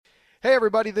Hey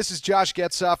everybody, this is Josh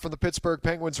Getzoff from the Pittsburgh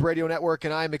Penguins Radio Network,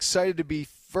 and I'm excited to be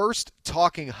first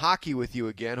talking hockey with you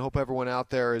again. Hope everyone out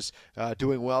there is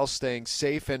doing well, staying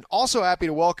safe, and also happy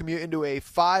to welcome you into a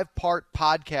 5-part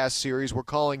podcast series we're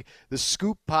calling the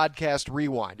Scoop Podcast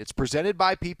Rewind. It's presented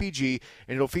by PPG,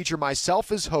 and it'll feature myself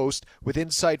as host with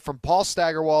insight from Paul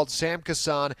Steigerwald, Sam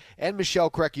Kasan, and Michelle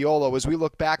Crechiolo as we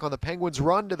look back on the Penguins'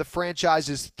 run to the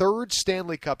franchise's third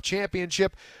Stanley Cup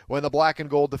championship when the Black and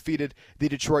Gold defeated the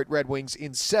Detroit Redwings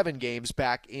in 7 games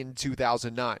back in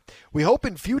 2009. We hope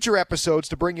in future episodes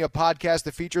to bring you a podcast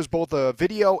that features both a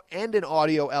video and an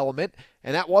audio element,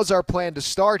 and that was our plan to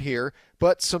start here,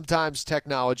 but sometimes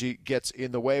technology gets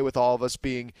in the way with all of us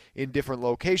being in different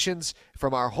locations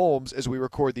from our homes as we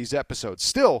record these episodes.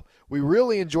 Still, we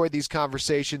really enjoyed these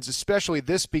conversations, especially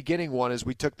this beginning one as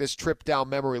we took this trip down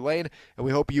memory lane, and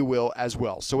we hope you will as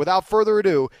well. So without further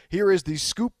ado, here is the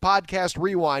Scoop Podcast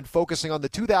Rewind focusing on the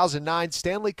 2009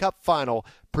 Stanley Cup Final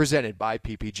presented by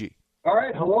PPG. All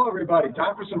right, hello everybody.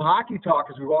 Time for some hockey talk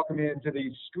as we welcome you into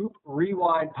the Scoop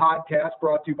Rewind podcast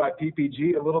brought to you by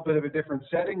PPG. A little bit of a different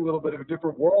setting, a little bit of a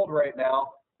different world right now.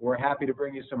 We're happy to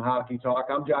bring you some hockey talk.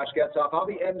 I'm Josh Getzoff. I'll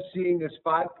be emceeing this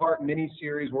 5-part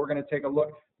mini-series. We're going to take a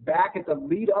look back at the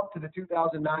lead up to the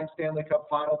 2009 Stanley Cup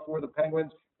Final for the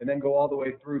Penguins and then go all the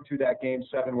way through to that Game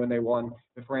 7 when they won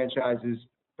the franchise's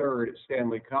third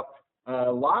Stanley Cup.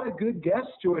 A lot of good guests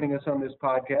joining us on this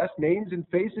podcast, names and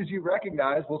faces you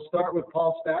recognize. We'll start with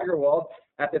Paul Steigerwald,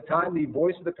 at the time the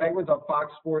voice of the Penguins on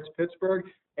Fox Sports Pittsburgh,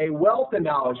 a wealth of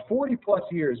knowledge, 40-plus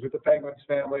years with the Penguins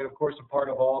family, of course, a part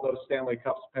of all those Stanley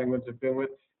Cups Penguins have been with.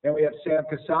 Then we have Sam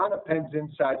Kasan, a Pens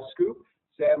Inside Scoop.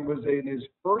 Sam was in his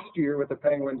first year with the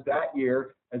Penguins that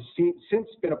year and since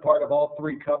been a part of all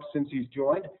 3 Cups since he's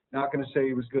joined. Not going to say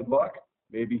he was good luck.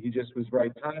 Maybe he just was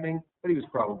right timing, but he was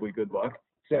probably good luck.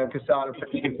 Sam Kasan.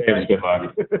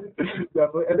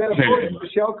 Definitely. And then, of course,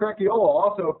 Michelle Crechiolo,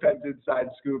 also a Pens Inside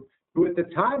Scoop, who at the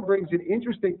time brings an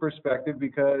interesting perspective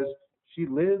because she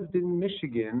lived in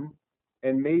Michigan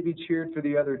and maybe cheered for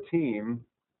the other team,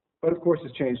 but of course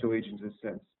has changed allegiances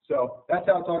since. So that's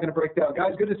how it's all going to break down.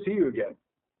 Guys, good to see you again.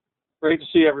 Great to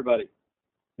see everybody.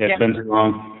 Yeah, it's been too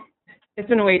long. It's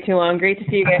been way too long. Great to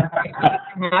see you guys.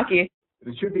 Hockey.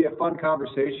 It should be a fun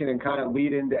conversation and kind of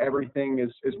lead into everything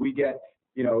as we get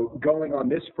going on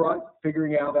this front,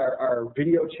 figuring out our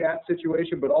video chat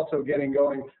situation, but also getting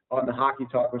going on the hockey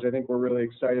talk, which I think we're really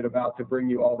excited about to bring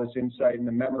you all this insight and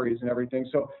the memories and everything.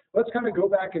 So let's kind of go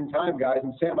back in time, guys.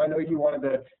 And Sam, I know you wanted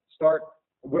to start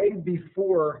way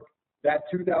before that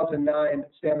 2009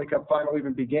 Stanley Cup Final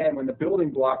even began, when the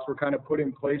building blocks were kind of put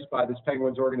in place by this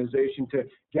Penguins organization to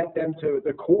get them to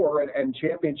the core and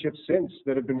championships since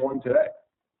that have been won today.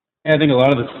 Yeah, I think a lot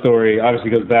of the story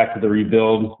obviously goes back to the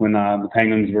rebuild when the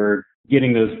Penguins were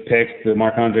getting those picks, the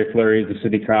Marc-Andre Fleury's, the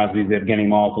Sidney Crosby's, the Evgeny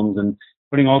Malkins, and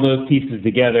putting all those pieces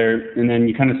together. And then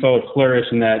you kind of saw it flourish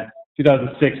in that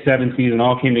 2006-07 season.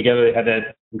 All came together. They had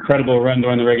that incredible run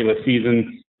during the regular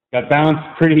season. Got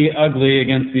bounced pretty ugly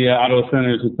against the Ottawa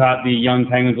Senators, who taught the young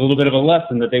Penguins a little bit of a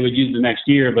lesson that they would use the next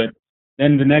year. But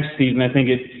then the next season, I think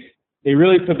they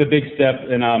really took a big step.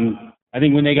 And I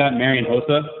think when they got Marian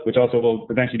Hossa, which also will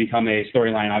eventually become a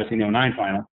storyline, obviously, in the 2009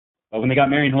 final. But when they got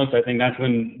Marian Hossa, I think that's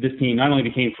when this team not only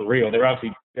became for real, they were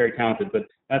obviously very talented, but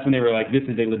that's when they were like, this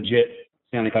is a legit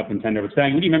Stanley Cup contender. But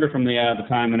Stang, what do you remember from the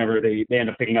time whenever they ended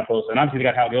up picking up Hossa? And obviously they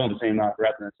got Hal Gill in the same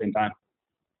breath at the same time.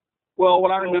 Well,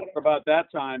 what I remember about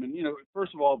that time, and,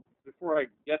 first of all, before I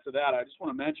get to that, I just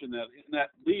want to mention that in that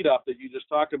lead-up that you just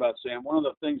talked about, Sam, one of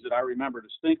the things that I remember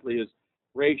distinctly is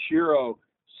Ray Shero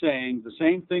saying the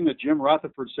same thing that Jim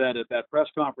Rutherford said at that press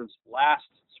conference last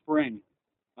spring.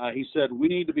 He said, we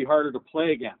need to be harder to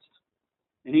play against.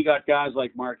 And he got guys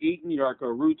like Mark Eaton,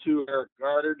 Jarkko Ruutu, Eric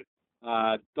Gardard,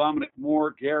 Dominic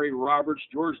Moore, Gary Roberts,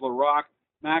 George Larocque,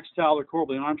 Max Tyler,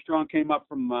 Corbin Armstrong came up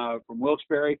from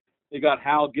Wilkes-Barre. They got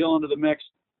Hal Gill into the mix.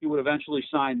 He would eventually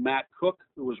sign Matt Cook,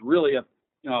 who was really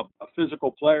a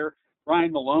physical player.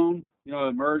 Brian Malone,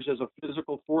 emerged as a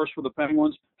physical force for the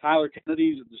Penguins. Tyler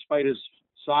Kennedy, despite his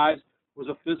size, was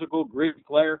a physical, gritty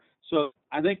player. So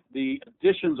I think the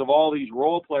additions of all these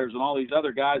role players and all these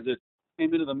other guys that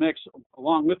came into the mix,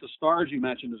 along with the stars you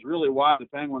mentioned, is really why the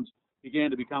Penguins began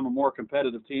to become a more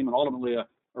competitive team and ultimately a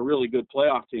really good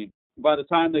playoff team. By the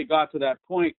time they got to that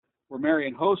point where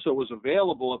Marian Hossa was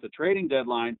available at the trading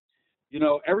deadline,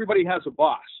 everybody has a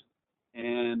boss.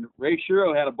 And Ray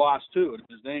Shero had a boss too, and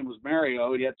his name was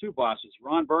Mario. He had 2 bosses,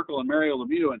 Ron Burkle and Mario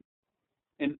Lemieux.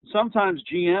 And sometimes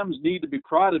GMs need to be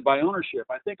prodded by ownership.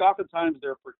 I think oftentimes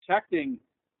they're protecting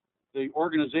the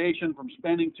organization from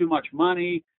spending too much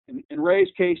money. In Ray's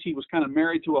case, he was kind of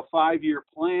married to a 5-year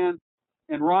plan.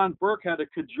 and Ron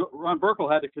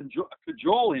Burkle had to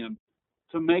cajole him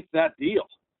to make that deal.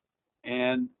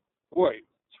 And boy,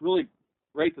 it's really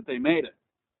great that they made it.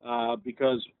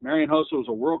 Because Marian Hossa was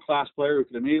a world-class player who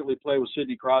could immediately play with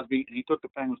Sidney Crosby, and he took the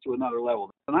Penguins to another level.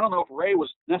 And I don't know if Ray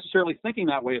was necessarily thinking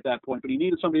that way at that point, but he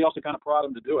needed somebody else to kind of prod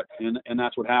him to do it, and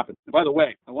that's what happened. And by the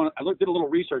way, did a little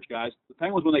research, guys. The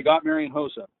Penguins, when they got Marian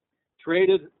Hossa,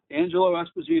 traded Angelo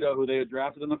Esposito, who they had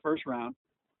drafted in the first round,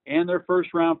 and their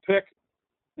first-round pick,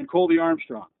 and Colby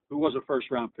Armstrong, who was a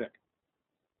first-round pick.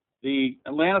 The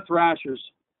Atlanta Thrashers,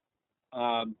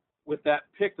 with that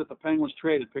pick that the Penguins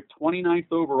traded, picked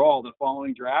 29th overall the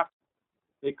following draft,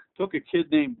 they took a kid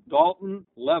named Dalton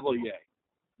Levalier.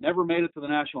 Never made it to the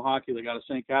National Hockey League out of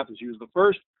St. Catharines. He was the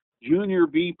first Junior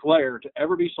B player to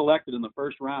ever be selected in the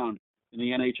first round in the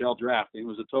NHL draft. He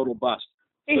was a total bust.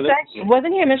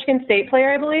 Wasn't he a Michigan State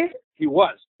player, I believe? He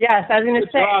was. Yes, I was going to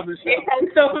say. Job, I'm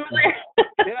so familiar.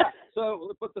 Yeah.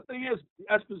 So, but the thing is,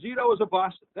 Esposito was a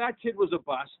bust. That kid was a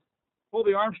bust.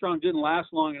 Colby Armstrong didn't last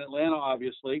long in Atlanta,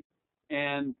 obviously.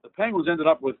 And the Penguins ended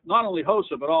up with not only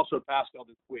Hossa, but also Pascal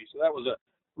Dupuis. So that was a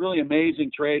really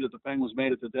amazing trade that the Penguins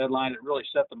made at the deadline. It really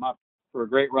set them up for a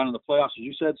great run in the playoffs, as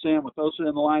you said, Sam, with Hossa in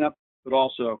the lineup, but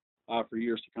also for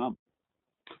years to come.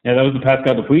 Yeah, that was the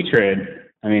Pascal Dupuis trade.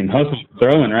 I mean, Hossa was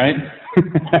throwing, right?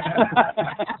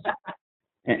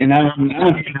 And that one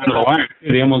came out of the line,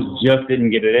 too. They almost just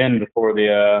didn't get it in before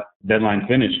the deadline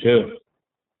finished, too.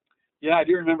 Yeah, I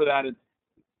do remember that. And,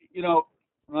 you know,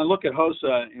 when I look at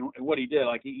Hossa and what he did,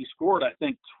 like he scored, I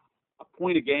think, a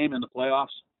point a game in the playoffs.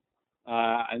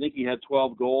 I think he had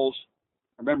 12 goals.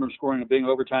 I remember him scoring a big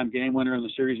overtime game winner in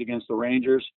the series against the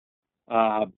Rangers.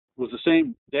 It was the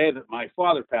same day that my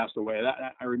father passed away.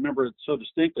 I remember it so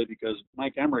distinctly because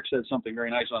Mike Emmerich said something very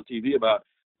nice on TV about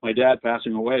my dad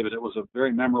passing away, but it was a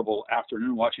very memorable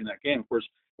afternoon watching that game. Of course,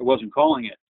 I wasn't calling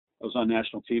it. It was on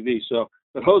national TV.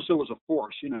 But Hossa was a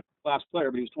force, class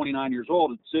player, but he was 29 years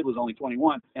old and Sid was only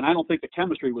 21. And I don't think the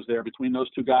chemistry was there between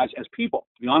those two guys as people,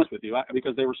 to be honest with you,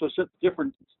 because they were so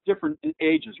different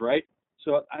ages, right?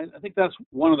 So I think that's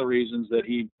one of the reasons that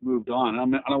he moved on.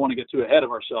 I don't want to get too ahead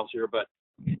of ourselves here, but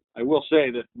I will say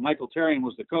that Michael Therrien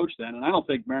was the coach then, and I don't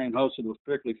think Marian Hossa was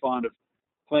particularly fond of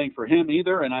playing for him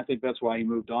either, and I think that's why he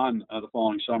moved on the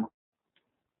following summer.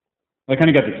 I kind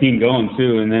of got the team going,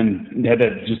 too, and then had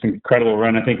that just incredible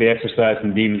run. I think they exercised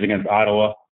some demons against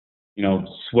Ottawa,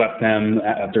 swept them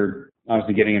after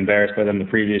obviously getting embarrassed by them the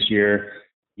previous year.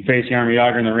 You face Jaromir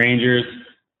Jagr and the Rangers,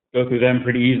 go through them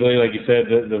pretty easily, like you said,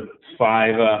 the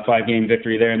five-game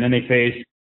victory there. And then they face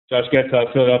Josh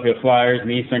Getzoff, Philadelphia Flyers in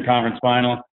the Eastern Conference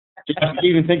Final. Josh, do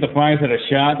you even think the Flyers had a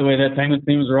shot the way that Penguins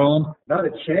team was rolling? Not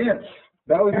a chance.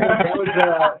 That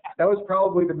was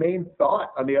probably the main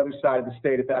thought on the other side of the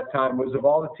state at that time was of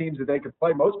all the teams that they could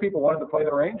play, most people wanted to play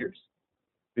the Rangers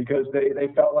because they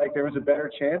felt like there was a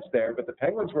better chance there. But the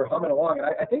Penguins were humming along. And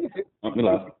I think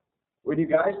when you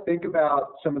guys think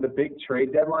about some of the big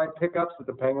trade deadline pickups that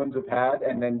the Penguins have had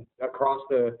and then across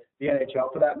the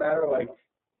NHL for that matter, like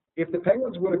if the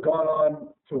Penguins would have gone on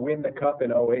to win the Cup in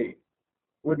 2008,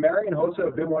 would Marian Hossa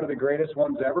have been one of the greatest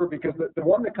ones ever? Because the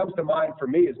one that comes to mind for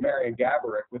me is Marian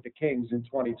Gaborik with the Kings in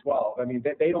 2012. I mean,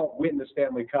 they don't win the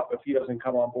Stanley Cup if he doesn't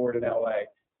come on board in LA.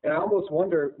 And I almost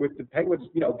wonder with the Penguins,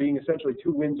 being essentially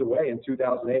 2 wins away in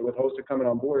 2008 with Hossa coming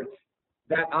on board,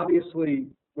 that obviously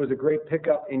was a great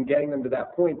pickup in getting them to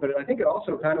that point. But I think it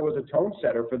also kind of was a tone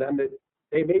setter for them that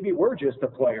they maybe were just a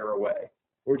player away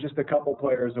or just a couple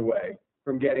players away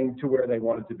from getting to where they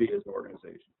wanted to be as an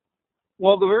organization.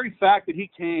 Well, the very fact that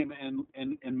he came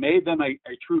and made them a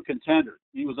true contender,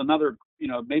 he was another,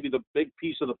 maybe the big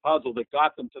piece of the puzzle that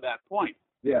got them to that point.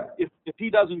 Yeah. If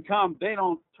he doesn't come, they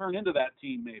don't turn into that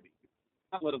team maybe.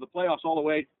 Outlet of the playoffs all the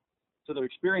way to their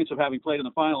experience of having played in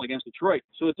the final against Detroit.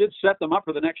 So it did set them up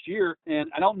for the next year, and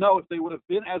I don't know if they would have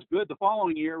been as good the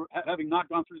following year having not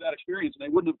gone through that experience, and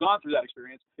they wouldn't have gone through that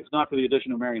experience if not for the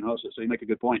addition of Marian Hossa. So you make a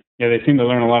good point. Yeah, they seem to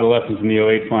learn a lot of lessons in the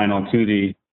 2008 final to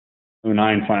the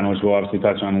 2009 final, which we'll obviously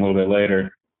touch on a little bit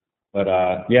later. But,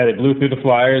 they blew through the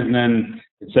Flyers, and then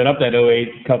it set up that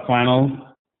 2008 Cup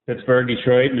final, Pittsburgh,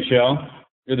 Detroit. Michelle,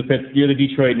 you're the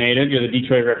Detroit native. You're the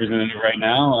Detroit representative right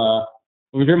now.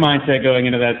 What was your mindset going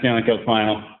into that Stanley Cup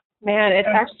final? Man, it's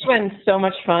actually been so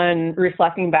much fun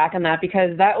reflecting back on that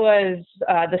because that was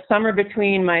the summer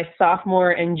between my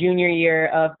sophomore and junior year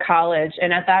of college.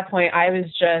 And at that point, I was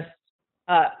just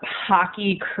a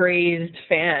hockey-crazed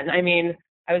fan. I mean,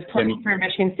 I was playing for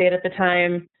Michigan State at the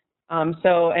time.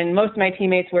 And most of my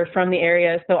teammates were from the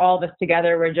area. So all of us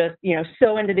together were just,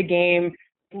 so into the game,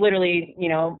 literally,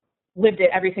 lived it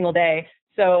every single day.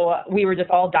 So we were just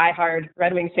all diehard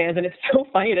Red Wings fans, and it's so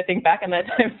funny to think back on that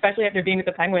time, especially after being with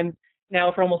the Penguins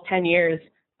now for almost 10 years.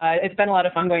 It's been a lot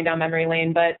of fun going down memory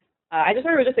lane, but I just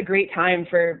remember it was just a great time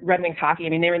for Red Wings hockey. I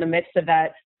mean, they were in the midst of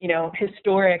that,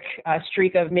 historic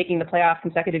streak of making the playoffs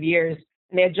consecutive years,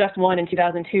 and they had just won in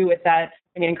 2002 with that,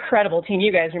 incredible team.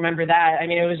 You guys remember that. I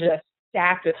mean, it was just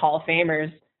stacked with Hall of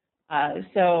Famers.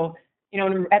 So,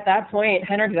 at that point,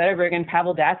 Henrik Zetterberg and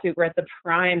Pavel Datsyuk were at the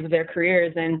primes of their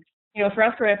careers, and for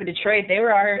us growing up in Detroit, they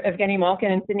were our Evgeny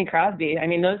Malkin and Sidney Crosby. I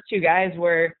mean, those two guys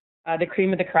were the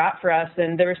cream of the crop for us,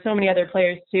 and there were so many other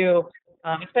players too.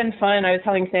 It's been fun. I was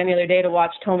telling Sam the other day to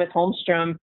watch Thomas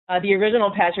Holmstrom, the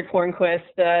original Patrick Hornquist,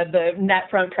 the net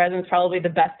front presence, probably the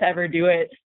best to ever do it.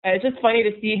 It's just funny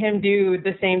to see him do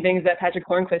the same things that Patrick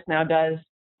Hornquist now does.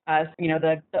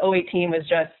 The 08 team was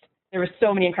just, there were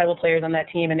so many incredible players on that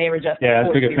team, and they were just... Yeah,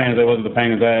 as big a fan as I was of the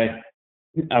Penguins.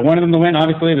 I wanted them to win,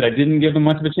 obviously, but I didn't give them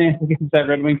much of a chance against that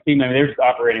Red Wings team. I mean, they were just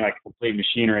operating like complete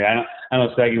machinery. I don't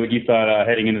know, Staggy, what you thought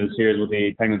heading into the series, what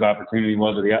the Penguins' opportunity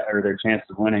was or their chances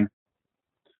of winning.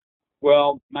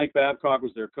 Well, Mike Babcock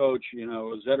was their coach.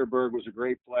 Zetterberg was a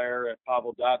great player. At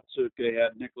Pavel Datsyuk, they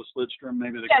had Nicholas Lidstrom.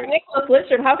 Nicholas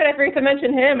Lidstrom. How could I forget to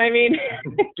mention him? I mean,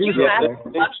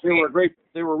 they were great.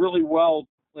 They were really well.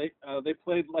 They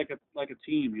played like a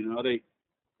team.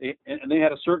 They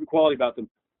had a certain quality about them.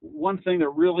 One thing that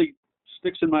really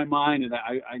sticks in my mind,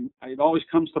 and it always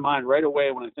comes to mind right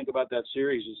away when I think about that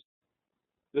series, is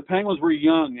the Penguins were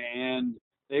young and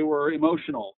they were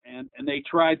emotional, and they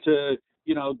tried to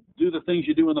do the things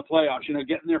you do in the playoffs,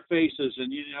 get in their faces,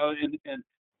 and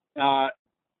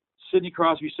Sidney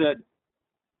Crosby said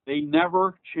they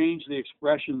never changed the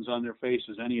expressions on their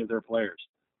faces, any of their players.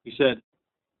 He said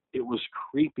it was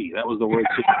creepy. That was the word.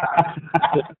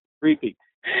 Creepy.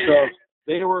 So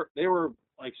they were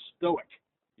like stoic,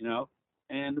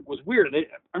 and it was weird.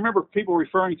 I remember people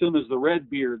referring to them as the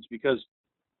Redbeards because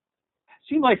it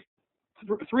seemed like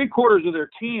 3/4 of their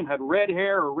team had red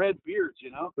hair or red beards,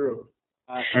 True.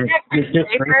 Chris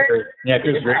Draper, big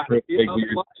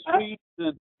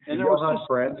beard. And there was Johan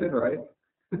Franzen, right?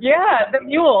 Yeah, the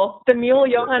mule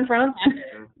Johan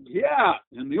Franzen. Yeah,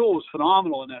 and Mule was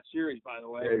phenomenal in that series, by the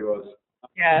way. Yeah, he was.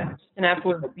 Yeah, an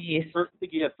absolute beast. I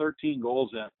think he had 13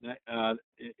 goals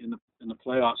in the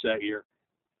playoffs that year.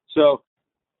 So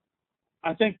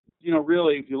I think,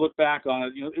 really, if you look back on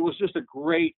it, it was just a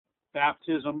great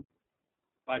baptism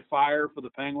by fire for the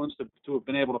Penguins to have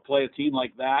been able to play a team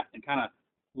like that and kind of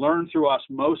learn through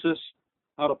osmosis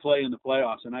how to play in the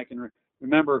playoffs. And I can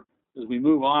remember as we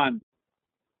move on,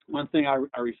 one thing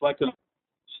I reflected on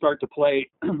start to play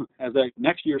as the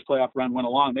next year's playoff run went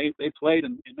along. They played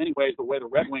in many ways the way the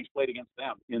Red Wings played against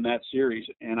them in that series.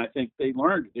 And I think they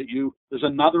learned that there's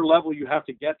another level you have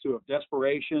to get to of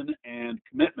desperation and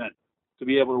commitment to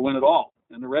be able to win it all.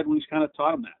 And the Red Wings kind of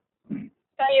taught them that.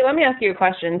 Hey, let me ask you a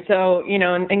question. So,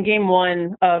 in game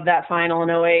one of that final in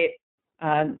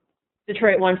 08,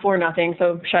 Detroit won 4-0,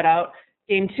 so shutout.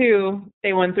 Game two,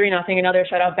 they won 3-0, another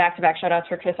shutout, back-to-back shutouts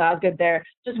for Chris Osgood there.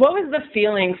 Just what was the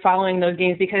feeling following those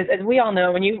games? Because as we all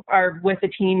know, when you are with the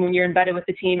team, when you're embedded with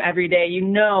the team every day,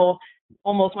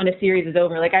 almost when a series is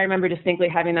over. Like I remember distinctly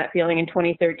having that feeling in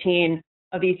 2013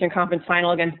 of the Eastern Conference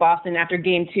Final against Boston after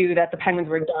game two that the Penguins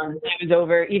were done. It was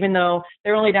over. Even though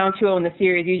they were only down 2-0 in the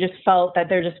series, you just felt that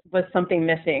there just was something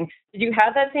missing. Did you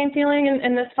have that same feeling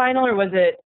in this final, or was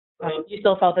it you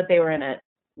still felt that they were in it?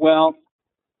 Well,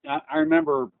 I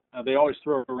remember they always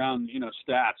throw around,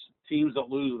 stats. Teams that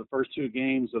lose the first two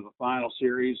games of the final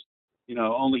series,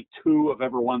 only 2 have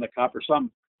ever won the cup or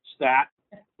some stat,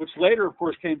 which later, of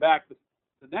course, came back the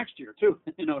next year, too,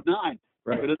 in 2009.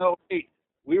 Right. But in 2008,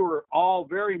 we were all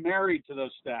very married to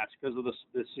those stats because of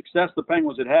the success the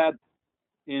Penguins had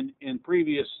in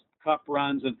previous cup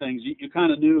runs and things. You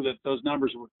kind of knew that those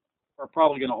numbers are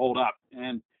probably going to hold up.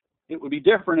 And it would be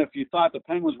different if you thought the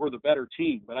Penguins were the better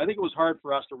team. But I think it was hard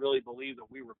for us to really believe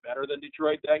that we were better than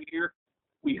Detroit that year.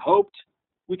 We hoped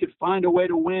we could find a way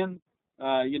to win,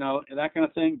 and that kind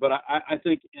of thing. But I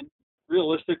think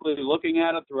realistically looking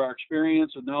at it through our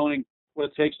experience and knowing what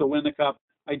it takes to win the cup,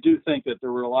 I do think that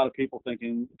there were a lot of people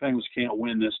thinking the Penguins can't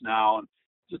win this now. And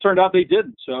it turned out they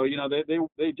didn't. So,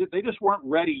 they just weren't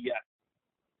ready yet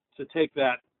to take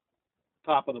that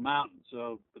top of the mountain.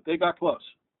 So, but they got close.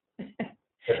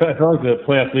 I felt like the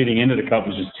playoffs leading into the Cup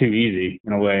was just too easy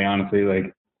in a way, honestly.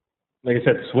 Like I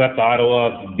said, swept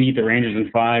Ottawa, beat the Rangers in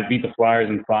 5, beat the Flyers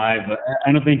in 5. But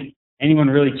I don't think anyone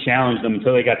really challenged them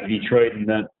until they got to Detroit in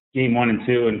that game 1 and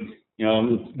 2. And,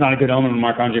 it's not a good omen when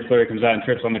Marc-Andre Fleury comes out and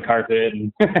trips on the carpet.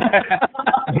 And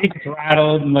he gets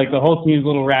rattled, and, the whole team's a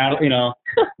little rattled,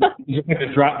 just like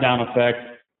a drop-down effect.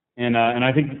 And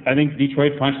I think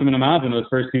Detroit punched them in the mouth in those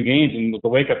first two games, and with the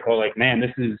wake up call, like, man,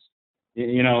 this is,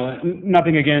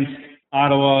 nothing against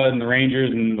Ottawa and the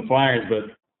Rangers and the Flyers,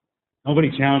 but nobody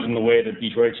challenged them the way that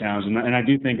Detroit challenged. And I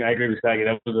do think, I agree with Staggy,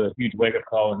 that was a huge wake up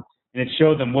call, and it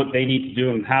showed them what they need to do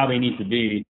and how they need to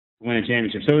be to win a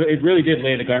championship. So it really did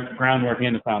lay the groundwork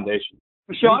and the foundation.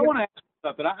 Michelle, I want to ask you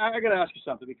something. I got to ask you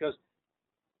something, because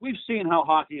we've seen how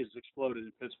hockey has exploded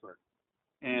in Pittsburgh,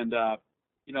 and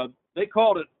they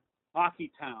called it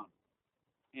Hockey Town.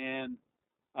 And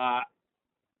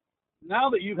now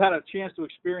that you've had a chance to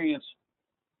experience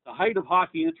the height of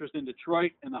hockey interest in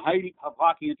Detroit and the height of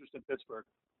hockey interest in Pittsburgh,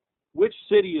 which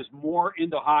city is more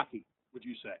into hockey, would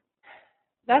you say?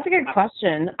 That's a good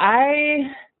question.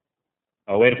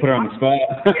 Way to put her on the spot.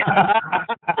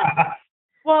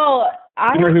 Well,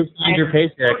 who finds your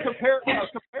paycheck.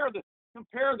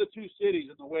 Compare the two cities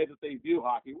in the way that they view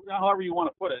hockey, however you want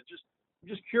to put it. I'm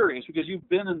just curious, because you've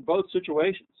been in both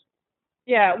situations.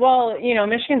 Yeah, well,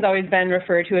 Michigan's always been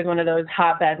referred to as one of those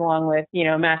hotbeds, along with,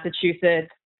 Massachusetts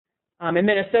and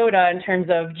Minnesota, in terms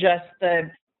of just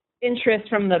the interest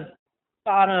from the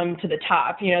bottom to the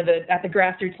top, at the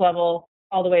grassroots level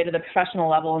all the way to the professional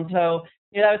level. And so,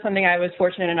 that was something I was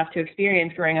fortunate enough to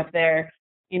experience growing up there.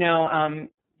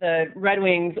 The Red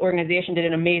Wings organization did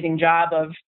an amazing job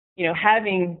of,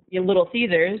 having Little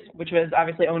Caesars, which was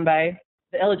obviously owned by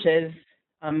the Illiches,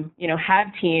 have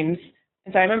teams.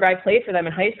 And so I remember I played for them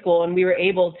in high school, and we were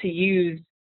able to use,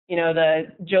 the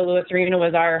Joe Louis Arena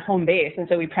was our home base. And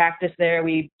so we practiced there,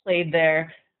 we played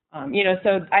there,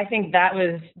 so I think that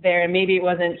was there. And maybe it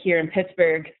wasn't here in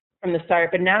Pittsburgh from the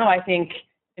start, but now I think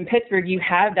in Pittsburgh, you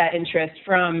have that interest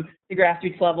from the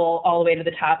grassroots level all the way to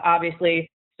the top,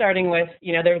 obviously, starting with,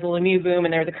 there was a Lemieux boom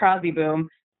and there was a Crosby boom.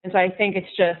 And so I think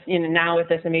it's just, now with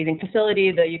this amazing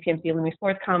facility, the UPMC Lemieux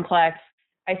Sports Complex,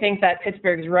 I think that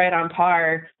Pittsburgh's right on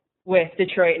par with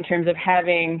Detroit in terms of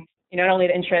having, not only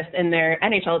the interest in their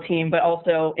NHL team, but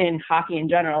also in hockey in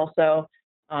general. So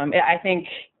I think,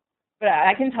 but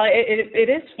I can tell you, it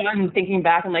is fun thinking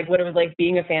back on like what it was like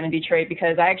being a fan of Detroit,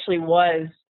 because I actually was,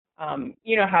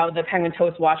 how the Penguins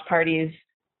host watch parties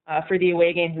for the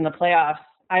away games in the playoffs.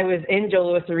 I was in Joe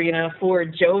Louis Arena for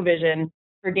Joe Vision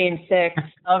for Game 6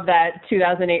 of that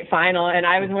 2008 final, and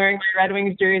I was wearing my Red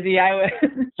Wings jersey. I was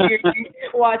cheering,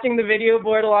 watching the video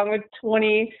board along with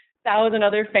 20,000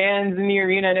 other fans in the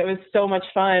arena, and it was so much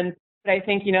fun. But I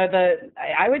think,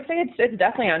 I would say it's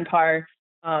definitely on par.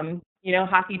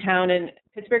 Hockey town, and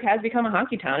Pittsburgh has become a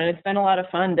hockey town, and it's been a lot of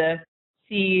fun to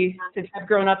have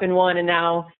grown up in one and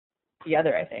now the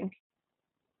other, I think.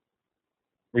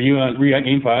 Were you at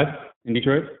Game 5 in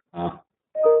Detroit?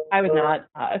 I was not.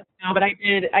 No, but I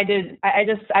did.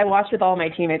 I watched with all my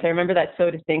teammates. I remember that so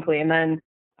distinctly. And then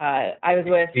I was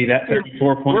with. See that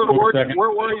 34.4 seconds.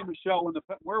 Where were you, Michelle?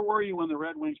 Where were you when the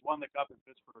Red Wings won the Cup in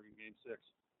Pittsburgh in Game 6?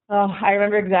 Oh, I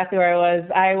remember exactly where I was.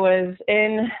 I was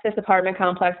in this apartment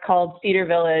complex called Cedar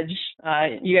Village.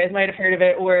 You guys might have heard of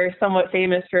it. We're somewhat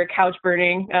famous for couch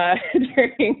burning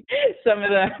during some of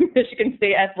the Michigan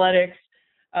State athletics,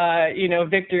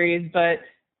 victories. But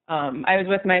I was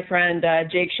with my friend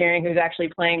Jake Schering, who's actually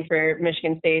playing for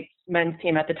Michigan State's men's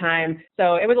team at the time.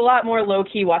 So it was a lot more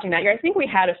low-key watching that year. I think we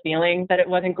had a feeling that it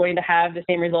wasn't going to have the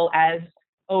same result as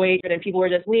 2008, and people were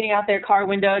just leaning out their car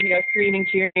windows, screaming,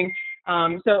 cheering.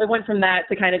 So it went from that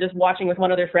to kind of just watching with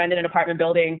one other friend in an apartment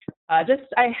building,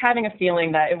 having a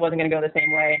feeling that it wasn't going to go the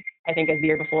same way, I think, as the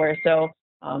year before. So,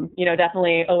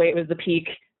 definitely 2008 was the peak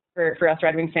for us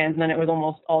Red Wings fans, and then it was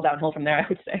almost all downhill from there, I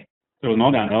would say. So it was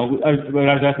all downhill. I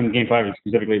was asking Game 5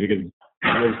 specifically because it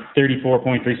was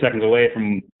 34.3 seconds away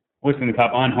from hoisting the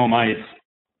cup on home ice.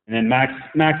 And then Max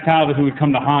Talbot, who would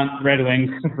come to haunt Red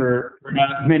Wings for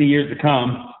many years to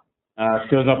come,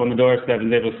 shows up on the doorstep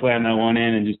and is able to slam that one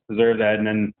in and just preserve that. And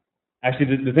then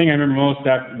actually the thing I remember most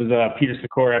was Peter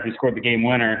Sikora after he scored the game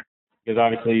winner, because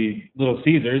obviously Little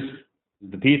Caesars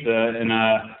is the pizza. And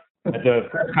at the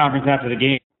press conference after the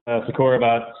game, Sikora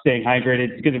about staying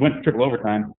hydrated because it went to triple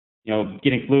overtime,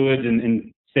 getting fluids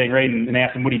and staying right, and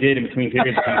asked him what he did in between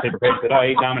periods to kind of stay prepared. He said, I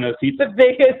ate Domino's pizza.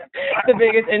 The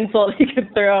biggest insult he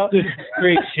could throw. Just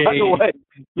great shade. By the way,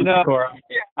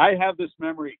 I have this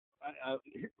memory.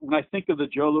 When I think of the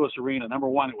Joe Louis Arena, number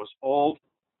one, it was old,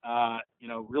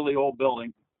 really old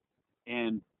building,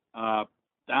 and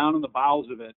down in the bowels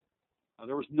of it,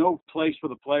 there was no place for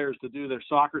the players to do their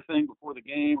soccer thing before the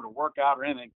game or to work out or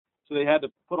anything. So they had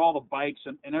to put all the bikes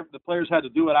and the players had to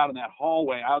do it out in that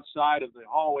hallway, outside of the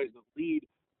hallways that lead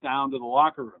down to the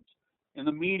locker rooms. And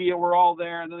the media were all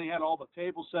there, and then they had all the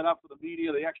tables set up for the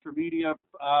media. The extra media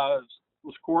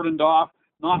was cordoned off,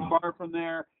 not far from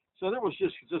there. So there was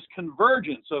just this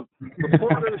convergence of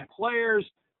reporters, players,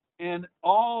 and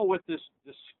all with this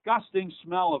disgusting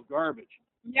smell of garbage.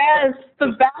 Yes,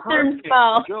 the bathroom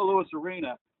smell. Joe Louis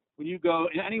Arena, when you go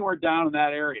anywhere down in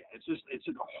that area, it's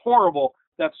horrible.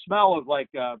 That smell of like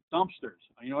dumpsters.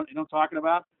 You know what I'm talking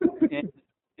about? And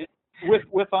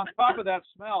with on top of that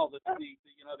smell,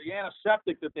 the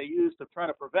antiseptic that they use to try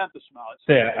to prevent the smell.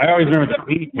 I always remember the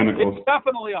cleaning chemicals. It's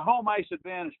definitely a home ice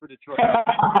advantage for Detroit.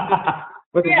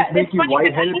 But does it make you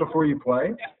lightheaded before you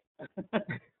play?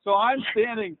 So I'm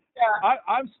standing. Yeah.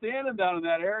 I'm standing down in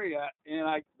that area,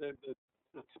 and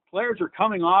the players are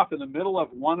coming off in the middle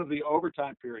of one of the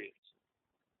overtime periods,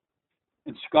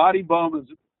 and Scotty Bowman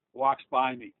walks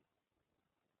by me.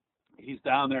 He's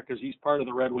down there because he's part of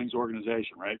the Red Wings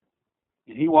organization, right?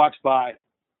 And he walks by,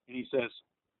 and he says,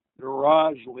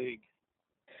 "Garage League."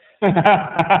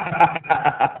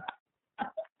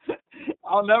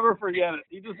 I'll never forget it.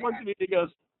 He just looked at me and he goes,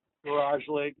 "Garage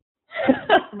League."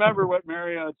 I remember what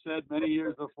Mario had said many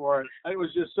years before. It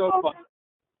was just so fun.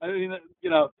 I mean,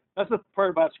 that's the part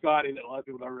about Scotty that a lot of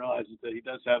people don't realize, is that he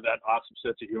does have that awesome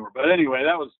sense of humor. But anyway,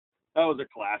 that was a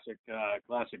classic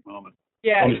moment.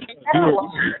 Yeah.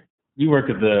 You worked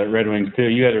at the Red Wings too.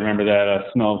 You had to remember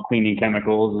that smell of cleaning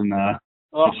chemicals and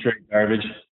straight garbage.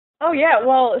 Oh yeah.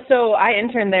 Well, so I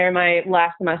interned there my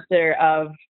last semester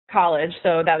of college.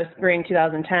 So that was spring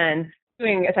 2010.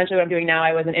 Doing essentially what I'm doing now.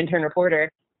 I was an intern reporter.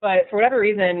 But for whatever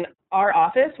reason, our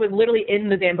office was literally in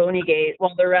the Zamboni gate,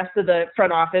 while the rest of the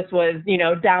front office was,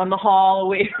 down the hall,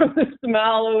 away from the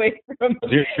smell, away from.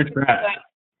 You're trapped.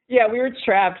 Yeah, we were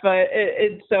trapped, but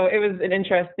it was an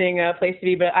interesting place to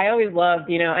be. But I always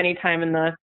loved, any time in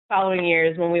the following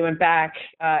years when we went back,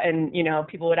 and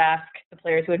people would ask the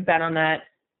players who had been on that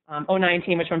 09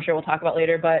 team, which I'm sure we'll talk about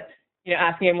later, but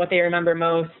asking them what they remember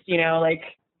most, like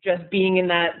just being in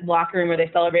that locker room where they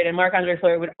celebrated. Marc-Andre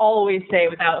Fleury would always say,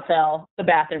 without fail, the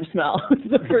bathroom smell was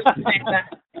the first thing.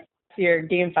 That to your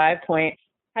Game 5 point,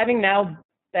 having now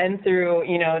been through,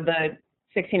 the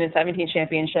 16 and 17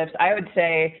 championships, I would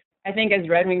say, I think as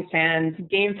Red Wings fans,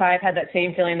 Game 5 had that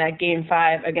same feeling that Game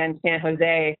 5 against San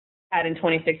Jose had in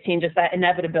 2016, just that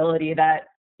inevitability that,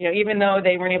 even though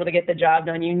they weren't able to get the job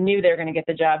done, you knew they were going to get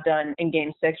the job done in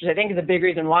Game 6, which I think is a big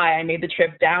reason why I made the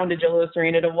trip down to Joe Louis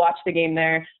Arena to watch the game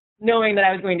there, knowing that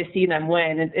I was going to see them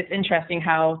win. It's interesting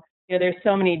how, there's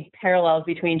so many parallels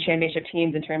between championship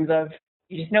teams in terms of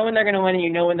you just know when they're going to win and you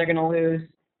know when they're going to lose.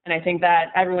 And I think that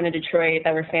everyone in Detroit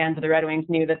that were fans of the Red Wings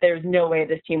knew that there was no way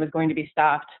this team was going to be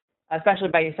stopped, especially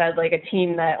by, you said, like a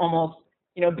team that almost,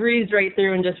 breezed right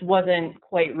through and just wasn't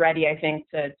quite ready, I think,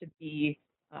 to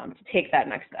take that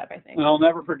next step, I think. And I'll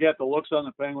never forget the looks on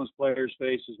the Penguins players'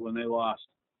 faces when they lost.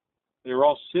 They were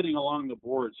all sitting along the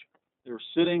boards. They were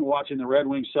sitting, watching the Red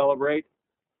Wings celebrate,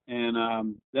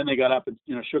 and then they got up and,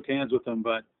 shook hands with them.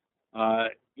 But, and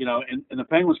the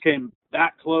Penguins came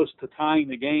that close to tying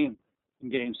the game in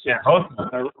Game 6.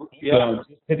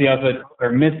 Hit the outside,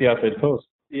 or missed the outside post.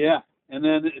 Yeah, and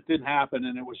then it didn't happen,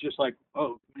 and it was just like,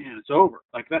 oh, man, it's over.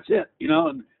 Like, that's it,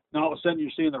 and now all of a sudden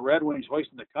you're seeing the Red Wings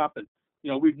hoisting the cup, and,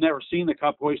 we've never seen the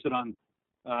cup hoisted on,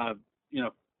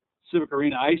 Civic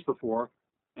Arena ice before,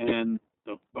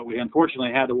 but we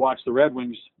unfortunately had to watch the Red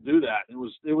Wings do that. It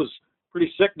was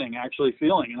pretty sickening, actually,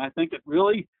 feeling, and I think it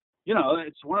really,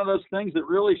 it's one of those things that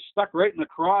really stuck right in the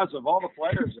craws of all the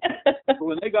players. But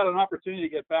when they got an opportunity to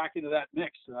get back into that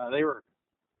mix, they were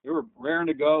raring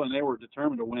to go, and they were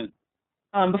determined to win.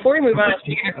 Before we move on, I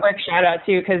should give a quick shout out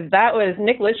too, because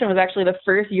Nick Lidstrom was actually the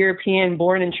first European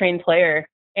born and trained player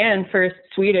and first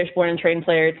Swedish born and trained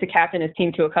player to captain his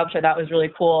team to a cup. So that was really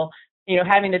cool.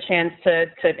 Having the chance to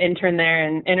intern there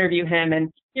and interview him,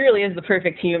 and he really is the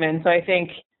perfect human. So I think,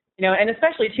 and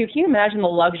especially too, can you imagine the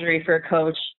luxury for a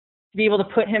coach to be able to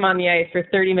put him on the ice for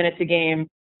 30 minutes a game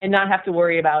and not have to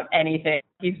worry about anything?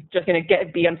 He's just going to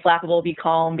be unflappable, be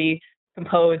calm, be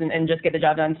composed, and just get the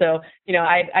job done. So,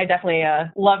 I definitely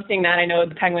love seeing that. I know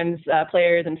the Penguins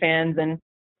players and fans and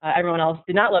everyone else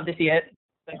did not love to see it.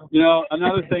 So.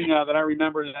 Another thing that I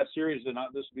remember in that series, and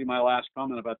this will be my last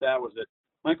comment about that, was that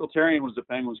Michael Therrien was the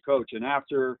Penguins coach. And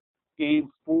after Game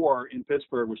 4 in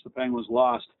Pittsburgh, which the Penguins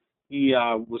lost, he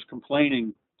was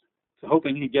complaining,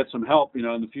 hoping he'd get some help, in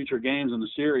the future games in the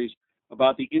series,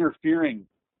 about the interfering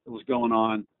that was going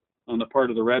on the part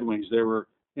of the Red Wings. They were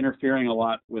interfering a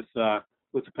lot with the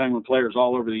Penguin players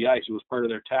all over the ice. It was part of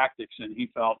their tactics, and he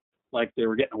felt like they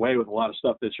were getting away with a lot of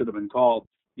stuff that should have been called.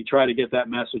 He tried to get that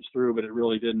message through, but it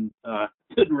really didn't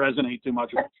resonate too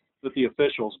much with the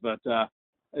officials. But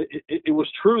it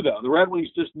was true, though. The Red Wings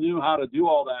just knew how to do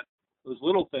all that, those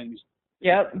little things,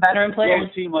 Yep, veteran players.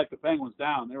 A team like the Penguins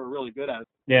down. They were really good at it.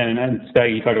 Yeah, and then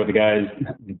Staggy, you talked about the guys,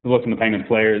 looking at the Penguins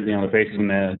players, their faces when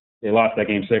they lost that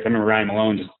game 6. I remember Ryan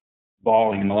Malone just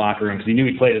bawling in the locker room because he knew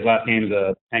he played his last game as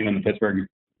a Penguin, the Pittsburgh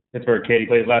kid. He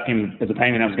played his last game as a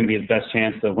Penguin. That was going to be his best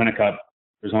chance to win a cup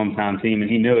for his hometown team, and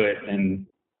he knew it, and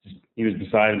he was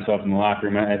beside himself in the locker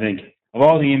room. I think of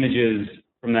all the images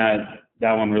from that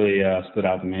one really stood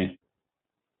out to me.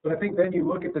 But I think then you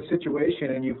look at the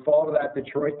situation and you fall to that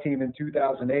Detroit team in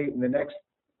 2008, and the next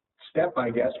step, I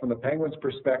guess, from the Penguins'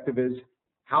 perspective is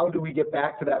how do we get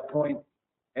back to that point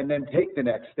and then take the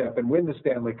next step and win the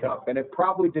Stanley Cup? And it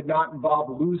probably did not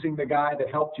involve losing the guy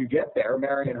that helped you get there,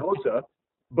 Marian Hossa,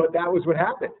 but that was what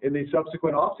happened in the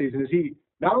subsequent offseason, is he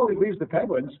not only leaves the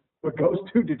Penguins, but goes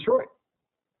to Detroit.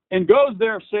 And goes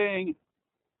there saying,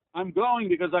 I'm going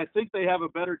because I think they have a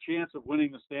better chance of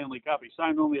winning the Stanley Cup. He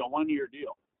signed only a 1-year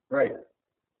deal. Right.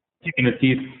 Kicking his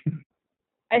teeth.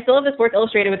 I still have the Sports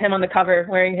Illustrated with him on the cover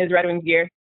wearing his Red Wings gear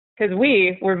because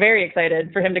we were very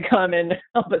excited for him to come and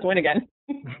help us win again.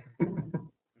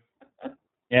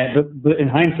 Yeah, but in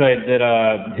hindsight,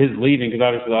 that his leaving, because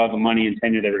obviously all the money and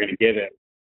tenure they were going to give him,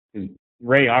 because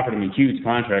Ray offered him a huge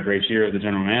contract, Ray Shero, the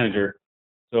general manager.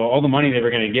 So all the money they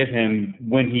were going to give him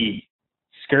when he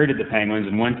skirted the Penguins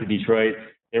and went to Detroit,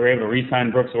 they were able to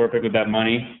re-sign Brooks Orpik with that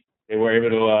money. They were able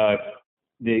to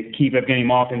keep Evgeny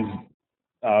Malkin's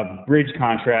bridge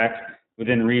contract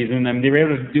within reason. I mean, they were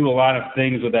able to do a lot of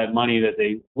things with that money that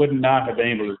they would not have been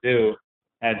able to do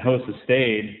had Hossa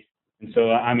stayed. And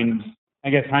so, I mean, I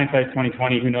guess hindsight's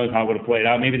 2020. Who knows how it would have played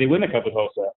out? Maybe they win a cup with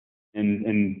Hossa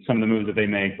in some of the moves that they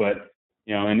make, but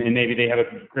and maybe they have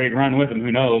a great run with him.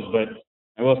 Who knows? But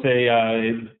I will say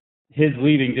his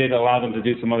leaving did allow them to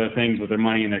do some other things with their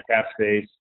money and their cap space.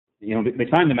 They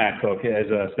signed the Matt Cook, as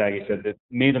Staggy said, that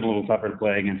made them a little tougher to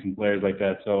play against some players like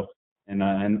that. So,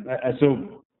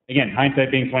 so again,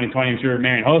 hindsight being 2020, I'm sure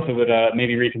Marian Hossa would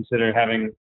maybe reconsider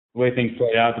having the way things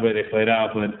played out the way they played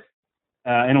out. But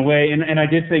in a way, and I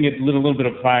did think it lit a little bit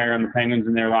of fire on the Penguins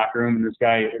in their locker room. And this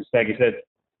guy, as Staggy said,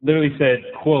 literally said,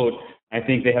 quote, I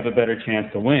think they have a better chance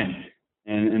to win.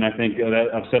 And I think that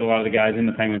upset a lot of the guys in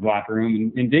the Penguins locker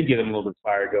room and did give them a little bit of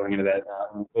fire going into that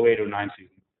 08-09 season.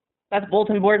 That's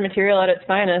bulletin board material at its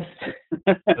finest.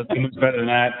 That's much better than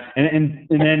that. And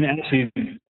then actually,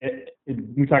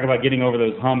 we talk about getting over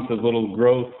those humps, those little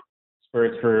growth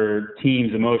spurts for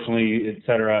teams emotionally, et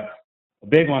cetera. A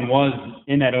big one was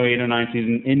in that 08-09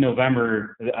 season in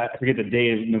November. I forget the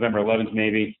day, November 11th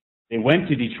maybe. They went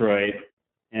to Detroit,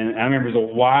 and I remember it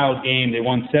was a wild game. They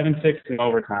won 7-6 in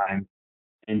overtime.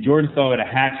 And Jordan Staal had a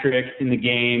hat trick in the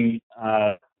game,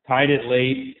 tied it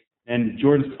late. And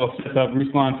Jordan Staal sets up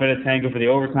Ruslan Fedotenko for the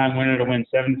overtime winner to win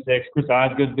 7-6. Chris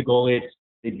Osgood's the goalie.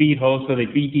 They beat Hossa.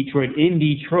 They beat Detroit in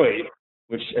Detroit,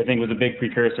 which I think was a big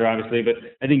precursor, obviously. But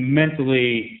I think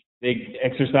mentally they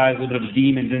exercised a little bit of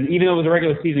demons. And even though it was a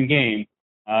regular season game,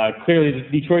 clearly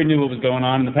Detroit knew what was going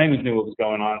on and the Penguins knew what was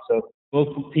going on. So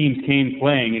both teams came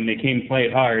playing, and they came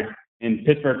played hard. And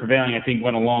Pittsburgh prevailing, I think,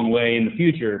 went a long way in the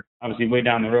future. Obviously, way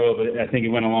down the road, but I think it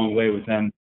went a long way with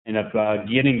them end up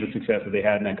getting the success that they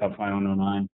had in that Cup final in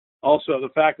 09. Also, the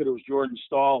fact that it was Jordan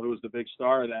Staal who was the big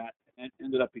star of that and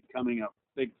ended up becoming a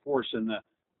big force in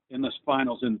this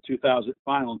finals in the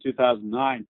final in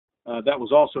 2009, that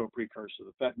was also a precursor.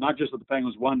 The fact not just that the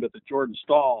Penguins won, but that Jordan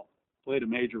Staal played a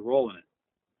major role in it.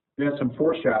 There's some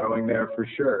foreshadowing there for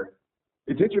sure.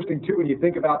 It's interesting, too, when you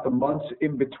think about the months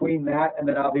in between that and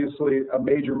then obviously a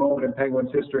major moment in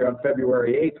Penguins history on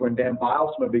February 8th when Dan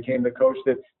Bilesma became the coach,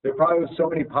 that there probably was so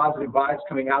many positive vibes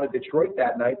coming out of Detroit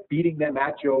that night, beating them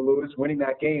at Joe Louis, winning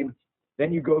that game.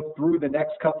 Then you go through the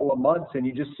next couple of months and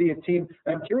you just see a team.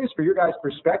 And I'm curious for your guys'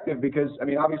 perspective because, I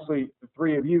mean, obviously the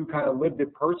three of you kind of lived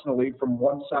it personally from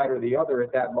one side or the other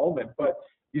at that moment. But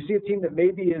you see a team that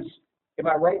maybe is, am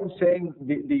I right in saying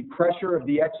the pressure of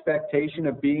the expectation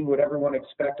of being what everyone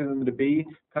expected them to be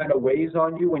kind of weighs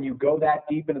on you when you go that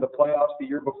deep into the playoffs the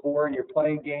year before and you're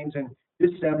playing games in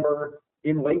December,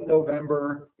 in late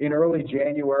November, in early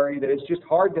January, that it's just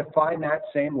hard to find that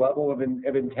same level of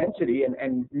intensity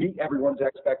and meet everyone's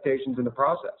expectations in the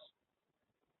process?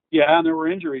 Yeah, and there were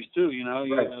injuries too.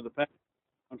 Right.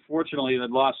 Unfortunately, they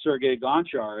lost Sergei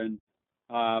Gonchar, and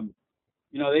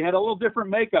they had a little different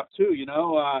makeup too.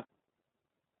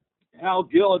 Al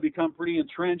Gill had become pretty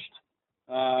entrenched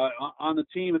on the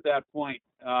team at that point.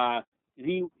 And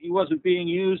he wasn't being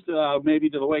used maybe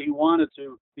to the way he wanted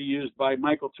to be used by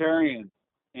Michael Therrien.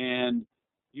 And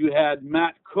you had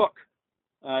Matt Cook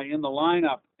in the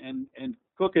lineup. And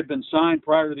Cook had been signed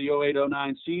prior to the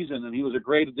 08-09 season, and he was a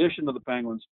great addition to the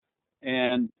Penguins.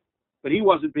 But he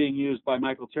wasn't being used by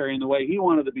Michael Therrien the way he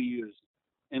wanted to be used.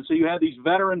 And so you had these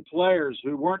veteran players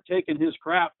who weren't taking his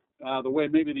crap the way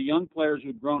maybe the young players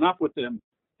who'd grown up with him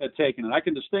had taken it. I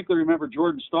can distinctly remember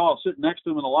Jordan Stahl sitting next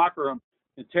to him in the locker room,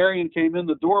 and Terrian came in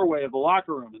the doorway of the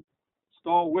locker room, and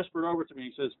Stahl whispered over to me,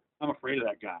 he says, "I'm afraid of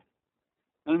that guy."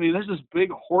 I mean, there's this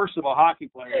big horse of a hockey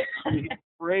player. I mean, he's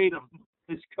afraid of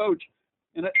his coach.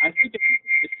 And I think it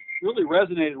really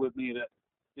resonated with me that,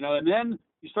 and then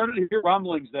you started to hear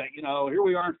rumblings that, here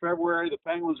we are in February, the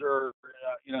Penguins are,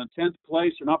 in 10th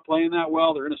place. They're not playing that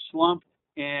well. They're in a slump.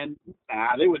 And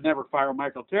they would never fire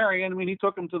Michael Terrian. I mean, he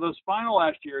took them to the final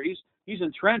last year. He's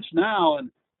entrenched now.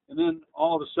 And then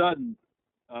all of a sudden,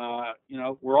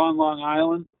 we're on Long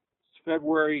Island. It's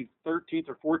February 13th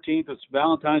or 14th. It's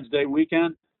Valentine's Day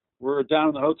weekend. We're down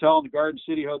in the hotel, in the Garden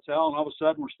City Hotel. And all of a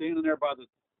sudden, we're standing there by the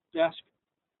desk.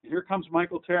 And here comes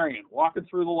Michael Terrian walking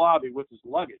through the lobby with his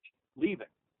luggage, leaving.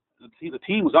 And the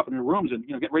team was up in their rooms and,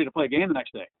 getting ready to play a game the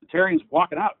next day. And Terrian's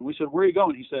walking out. And we said, "Where are you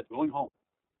going?" He said, "Going home."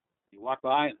 He walked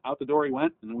by and out the door he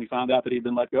went. And then we found out that he'd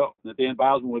been let go, and that Dan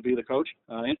Bilesman would be the coach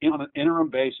on an interim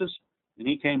basis. And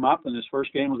he came up, and his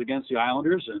first game was against the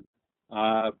Islanders. And,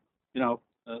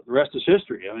 the rest is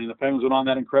history. I mean, the Penguins went on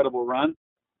that incredible run.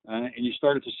 And you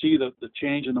started to see the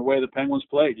change in the way the Penguins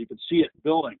played. You could see it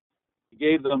building.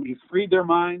 He freed their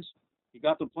minds. He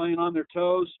got them playing on their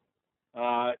toes.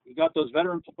 He got those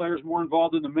veteran players more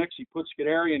involved in the mix. He put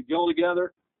Scuderi and Gill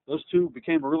together. Those two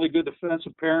became a really good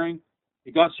defensive pairing.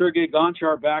 He got Sergei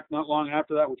Gonchar back not long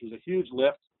after that, which was a huge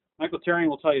lift. Michael Terrian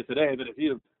will tell you today that if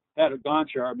he had a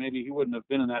Gonchar, maybe he wouldn't have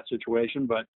been in that situation.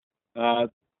 But,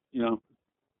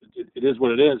 it is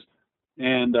what it is.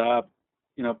 And,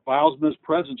 Bilesman's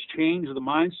presence changed the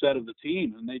mindset of the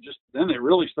team. And they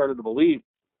really started to believe.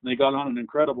 And they got on an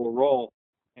incredible roll.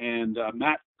 And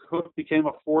Matt Cook became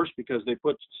a force because they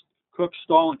put Cook,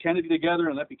 Stahl, and Kennedy together,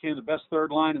 and that became the best third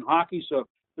line in hockey. So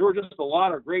there were just a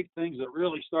lot of great things that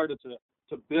really started to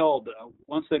build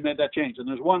once they made that change. And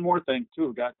there's one more thing, too,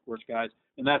 of course, guys,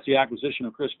 and that's the acquisition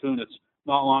of Chris Kunitz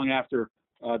not long after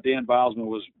Dan Bilesman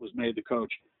was made the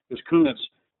coach. Because Kunitz,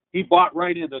 he bought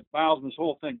right into Bilesman's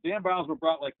whole thing. Dan Bilesman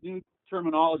brought, new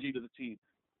terminology to the team.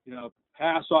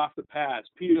 Pass off the pads,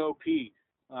 POP,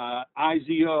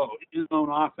 IZO, his own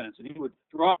offense. And he would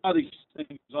draw these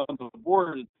things on the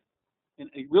board, and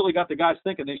it really got the guys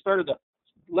thinking. They started the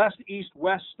less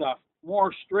east-west stuff,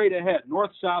 more straight ahead,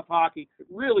 north-south hockey. It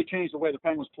really changed the way the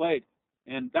Penguins played.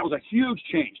 And that was a huge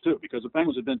change, too, because the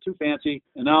Penguins had been too fancy,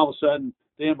 and now all of a sudden,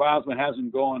 Dan Bilesman has them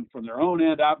going from their own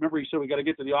end out. Remember, he said, "We got to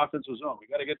get to the offensive zone. We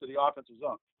got to get to the offensive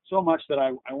zone." So much that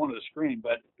I wanted to scream,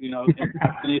 but, and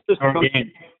the assistant coach was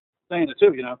saying it,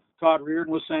 too, Todd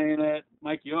Reardon was saying it,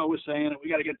 Mike Yeo was saying it, we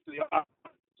got to get to the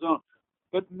offensive zone.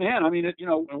 But, man, I mean,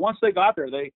 and once they got there,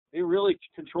 they really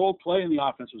controlled play in the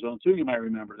offensive zone, too, you might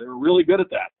remember. They were really good at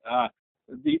that.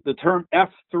 The term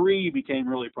F3 became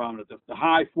really prominent, the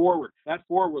high forward. That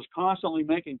forward was constantly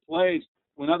making plays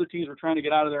when other teams were trying to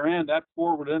get out of their end. That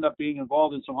forward would end up being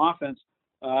involved in some offense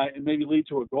and maybe lead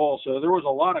to a goal. So there was a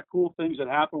lot of cool things that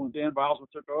happened when Dan Bilesman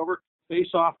took over.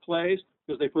 Face-off plays,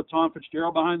 because they put Tom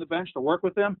Fitzgerald behind the bench to work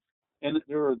with them. And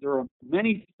there are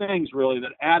many things, really,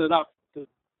 that added up to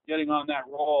getting on that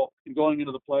roll and going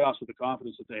into the playoffs with the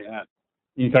confidence that they had.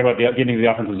 You talk about getting to the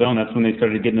offensive zone. That's when they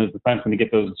started getting those defensemen to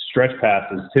get those stretch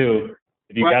passes too.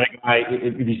 If you got a guy,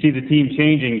 if you see the team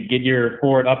changing, get your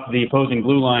forward up to the opposing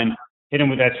blue line, hit him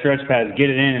with that stretch pass, get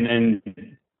it in, and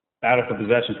then battle for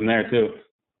possession from there too.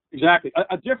 Exactly,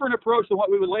 a different approach than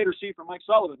what we would later see from Mike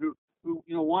Sullivan, who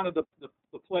wanted the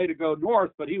play to go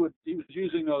north, but he was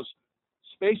using those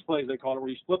space plays, they call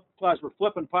it, where players were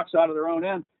flipping pucks out of their own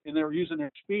end, and they were using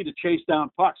their speed to chase down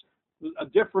pucks. A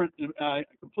different,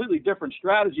 completely different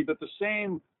strategy, but the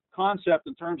same concept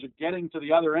in terms of getting to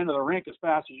the other end of the rink as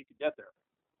fast as you could get there.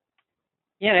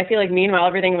 Yeah, and I feel like meanwhile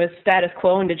everything was status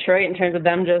quo in Detroit in terms of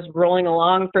them just rolling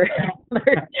along for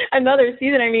another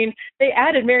season. I mean, they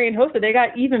added Marian Hossa, they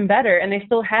got even better, and they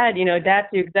still had,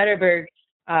 Datsuk, Zetterberg,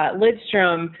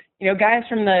 Lidstrom, guys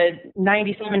from the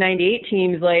 97, 98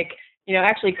 teams like.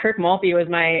 Actually, Kirk Maltby was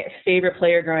my favorite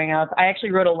player growing up. I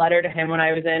actually wrote a letter to him when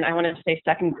I was in, I wanted to say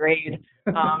second grade,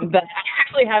 but I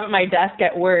actually have it at my desk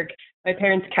at work. My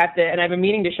parents kept it, and I've been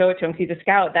meaning to show it to him because he's a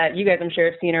scout that you guys, I'm sure,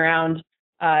 have seen around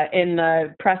in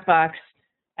the press box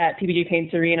at PPG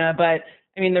Paints Arena. But,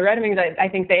 I mean, the Red Wings, I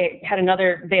think they had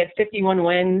 51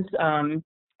 wins,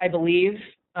 I believe,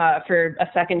 for a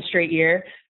second straight year.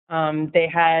 They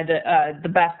had the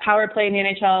best power play in the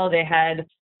NHL. They had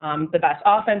the best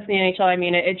offense in the NHL. I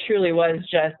mean, it truly was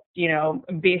just,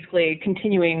 basically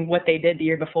continuing what they did the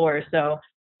year before. So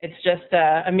it's just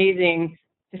amazing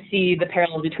to see the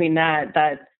parallels between that,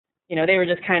 they were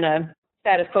just kind of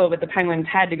status quo, but the Penguins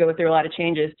had to go through a lot of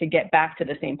changes to get back to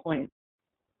the same point.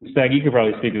 Stag, you could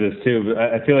probably speak to this too, but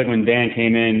I feel like when Dan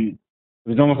came in, it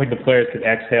was almost like the players could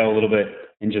exhale a little bit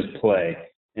and just play.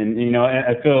 And,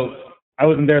 I feel I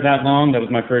wasn't there that long. That was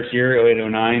my first year,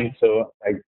 08-09. So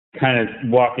I kind of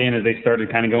walked in as they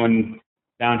started kind of going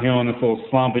downhill in this little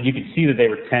slump, but you could see that they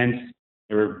were tense.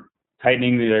 They were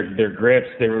tightening their grips.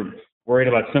 They were worried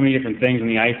about so many different things on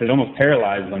the ice. It almost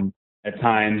paralyzed them at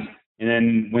times. And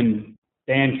then when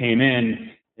Dan came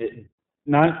in,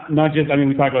 not just,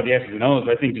 we talked about the X's and O's,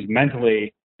 but I think just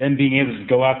mentally, them being able to just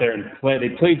go out there and play, they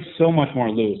played so much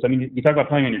more loose. You talk about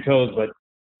playing on your toes, but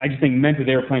I just think mentally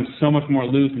they were playing so much more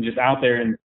loose and just out there.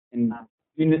 And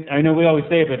I know we always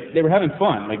say it, but they were having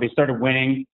fun. Like, they started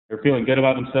winning. They were feeling good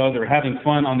about themselves. They were having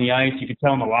fun on the ice. You could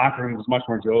tell in the locker room was much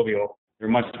more jovial. They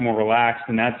were much more relaxed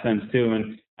in that sense, too.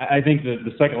 And I think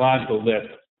the psychological lift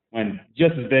went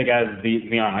just as big as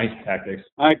the on-ice tactics.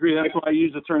 I agree. That's why I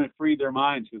use the term "it freed their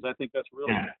minds," because I think that's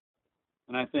really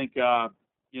And I think,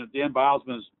 Dan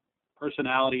Bilesman's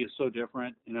personality is so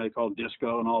different. They call it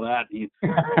disco and all that. He's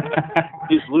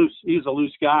loose. He's a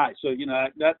loose guy. So,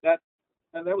 that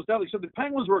was definitely so. The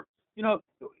Penguins were,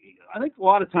 I think a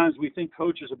lot of times we think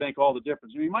coaches would make all the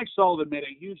difference. Mike Sullivan made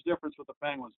a huge difference with the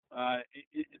Penguins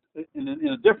in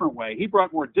a different way. He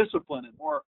brought more discipline and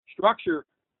more structure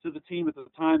to the team at the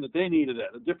time that they needed it,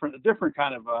 a different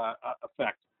kind of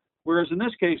effect. Whereas in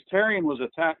this case, Therrien was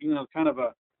kind of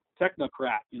a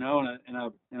technocrat, and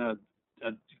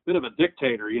a bit of a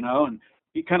dictator, and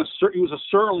he was a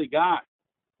surly guy.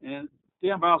 And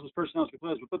Dan Biles's personality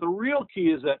plays, but the real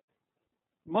key is that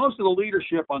most of the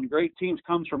leadership on great teams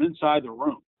comes from inside the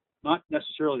room, not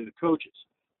necessarily the coaches.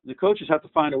 The coaches have to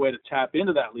find a way to tap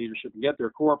into that leadership and get their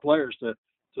core players to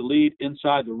lead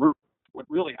inside the room. What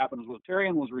really happened is when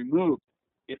Therrien was removed,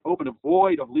 it opened a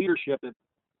void of leadership that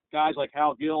guys like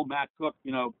Hal Gill, Matt Cook,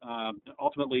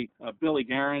 ultimately Billy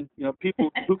Guerin,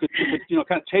 people who could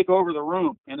kind of take over the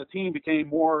room, and the team became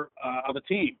more of a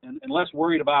team and less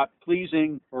worried about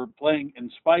pleasing or playing in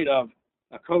spite of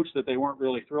a coach that they weren't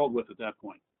really thrilled with at that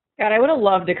point. God, I would have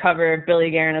loved to cover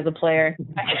Billy Guerin as a player.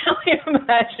 I can only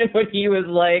imagine what he was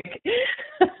like.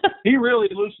 He really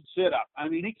loosened Sid up.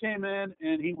 He came in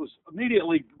and he was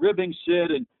immediately ribbing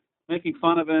Sid and making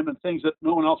fun of him and things that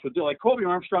no one else would do. Like Colby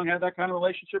Armstrong had that kind of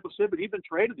relationship with Sid, but he'd been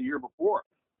traded the year before.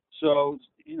 So,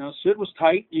 Sid was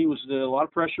tight. He was a lot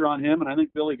of pressure on him, and I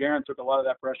think Billy Guerin took a lot of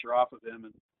that pressure off of him.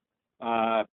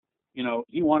 And,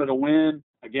 he wanted to win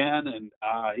again, and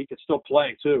he could still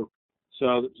play too.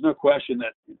 So there's no question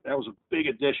that was a big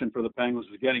addition for the Penguins,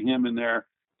 was getting him in there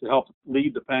to help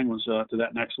lead the Penguins to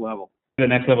that next level. The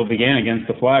next level began against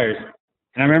the Flyers.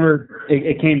 And I remember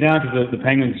it came down to the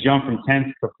Penguins jumped from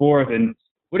 10th to 4th. And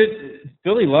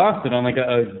Philly lost it on like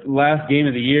a last game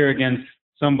of the year against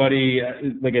somebody,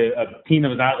 like a team that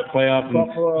was out of the playoffs.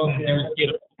 Buffalo.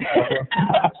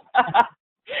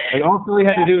 Like, all Philly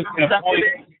had to do was get a point,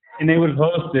 and they would have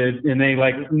hosted, and they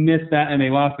missed that, and they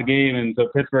lost the game. And so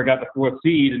Pittsburgh got the 4th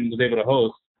seed and was able to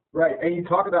host. Right, and you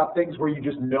talk about things where you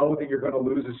just know that you're going to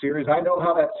lose a series. I know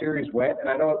how that series went, and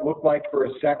I know it looked like for a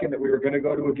second that we were going to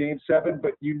go to a Game 7,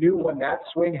 but you knew when that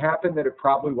swing happened that it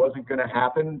probably wasn't going to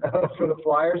happen for the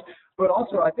Flyers. But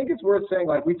also, I think it's worth saying,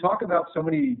 we talk about so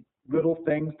many little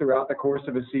things throughout the course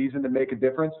of a season that make a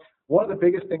difference. One of the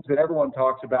biggest things that everyone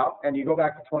talks about, and you go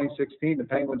back to 2016, the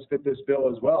Penguins fit this bill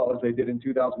as well as they did in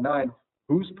 2009,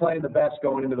 who's playing the best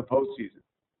going into the postseason?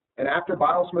 And after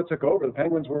Bilesma took over, the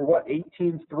Penguins were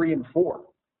 18-3-4.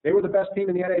 They were the best team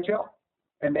in the NHL.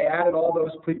 And they added all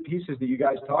those pieces that you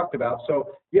guys talked about. So,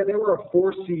 yeah, they were a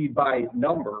 4 seed by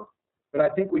number. But I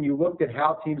think when you looked at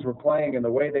how teams were playing and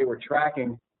the way they were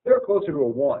tracking, they were closer to a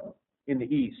 1 in the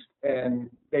East. And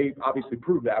they obviously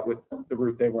proved that with the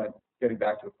route they went getting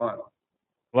back to the final.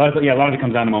 A lot of it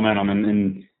comes down to momentum.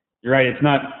 And you're right, it's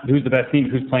not who's the best team,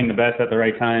 who's playing the best at the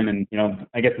right time. And,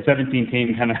 I guess the 17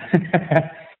 team kind of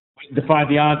defied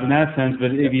the odds in that sense.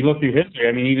 But if you look through history,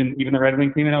 even the Red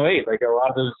Wings team in 08, like a lot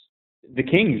of those, the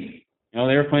Kings, they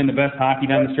were playing the best hockey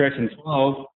down the stretch in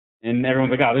 12, and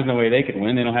everyone's like, there's no way they could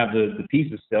win. They don't have the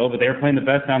pieces still, but they were playing the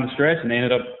best down the stretch, and they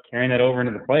ended up carrying that over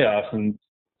into the playoffs. And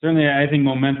certainly, I think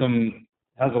momentum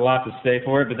has a lot to say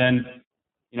for it. But then,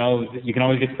 you can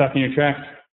always get stuck in your tracks,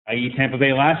 i.e. Tampa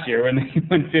Bay last year when they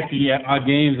won 50 odd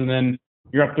games, and then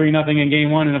you're up 3-0 in game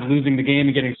 1 and end up losing the game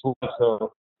and getting swept.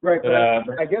 So. Right, but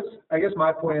I guess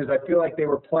my point is I feel like they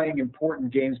were playing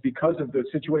important games because of the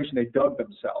situation they dug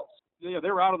themselves. Yeah,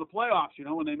 they were out of the playoffs,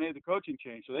 when they made the coaching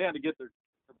change, so they had to get their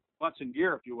butts in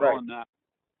gear, if you will, right.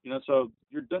 And so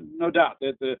you're no doubt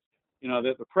that that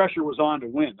the pressure was on to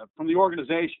win from the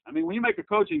organization. When you make a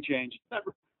coaching change,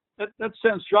 that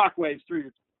sends shockwaves through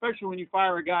you, especially when you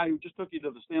fire a guy who just took you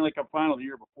to the Stanley Cup Final the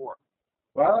year before.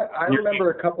 Well, I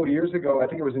remember a couple of years ago, I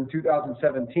think it was in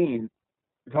 2017,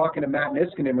 talking to Matt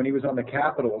Niskanen when he was on the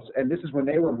Capitals, and this is when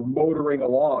they were motoring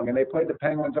along, and they played the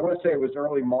Penguins. I want to say it was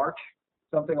early March,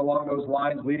 something along those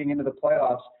lines, leading into the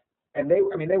playoffs. And they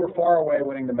were far away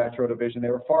winning the Metro Division. They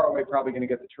were far away probably going to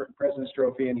get the President's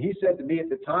Trophy. And he said to me at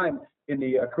the time in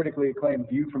the critically acclaimed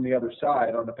View from the Other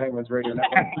Side on the Penguins radio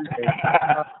network,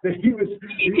 that he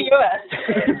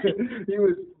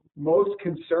was most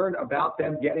concerned about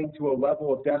them getting to a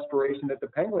level of desperation that the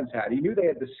Penguins had. He knew they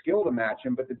had the skill to match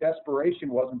him, but the desperation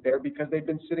wasn't there because they'd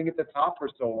been sitting at the top for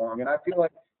so long. And I feel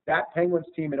like that Penguins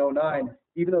team in 2009,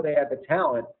 even though they had the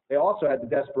talent, they also had the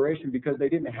desperation because they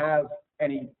didn't have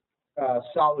any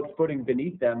solid footing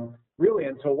beneath them really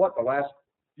until the last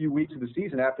few weeks of the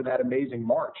season after that amazing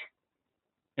March.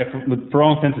 Yeah, for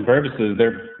all intents and purposes,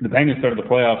 the Penguins started the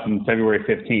playoffs on February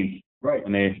 15th. Right.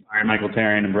 When they hired Michael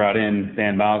Therrien and brought in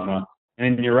Stan Bosma.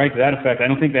 And you're right to that effect. I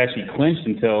don't think they actually clinched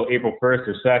until April 1st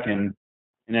or 2nd.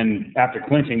 And then after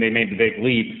clinching, they made the big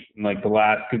leap in like the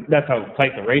last, cause that's how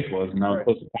tight the race was and how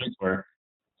close the points were.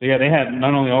 So yeah, they had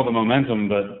not only all the momentum,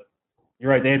 but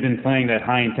you're right, they had been playing that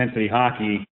high intensity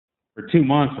hockey for 2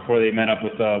 months before they met up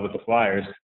with the Flyers.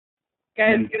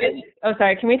 Guys,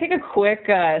 can we take a quick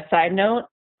side note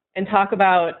and talk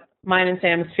about mine and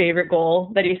Sam's favorite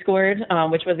goal that he scored,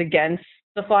 which was against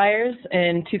the Flyers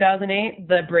in 2008,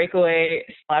 the breakaway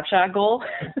slap shot goal.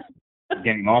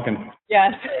 Getting Malkin.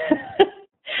 Yes.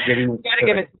 You gotta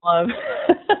give it love.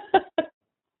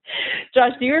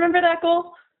 Josh, do you remember that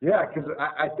goal? Yeah, because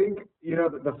I think,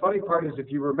 the funny part is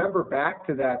if you remember back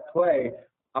to that play,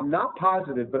 I'm not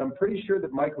positive, but I'm pretty sure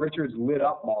that Mike Richards lit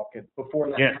up Malkin before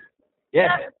that.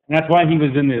 Yeah, that's why he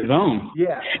was in the zone.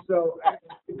 Yeah, so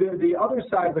the other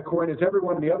side of the coin is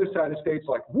everyone on the other side of the state's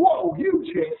like, whoa,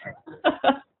 huge hit.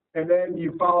 And then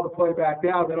you follow the play back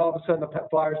down, then all of a sudden the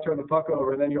Flyers turn the puck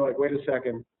over, and then you're like, wait a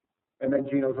second. And then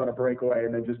Gino's on a breakaway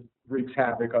and then just wreaks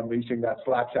havoc, unleashing that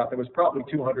slap shot that was probably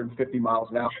 250 miles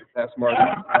an hour. That's Marty.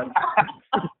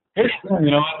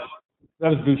 You know what? That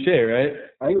was Boucher, right?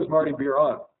 I think it was Marty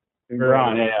Biron.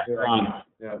 Biron.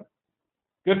 Yeah.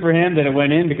 Good for him that it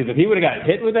went in, because if he would have got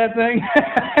hit with that thing,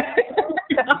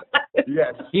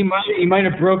 yes, he might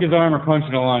have broke his arm or punched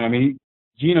it along. I mean,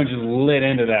 Gino just lit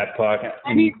into that puck.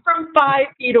 And he's from 5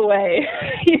 feet away.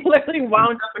 He literally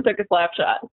wound up and took a slap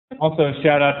shot. Also,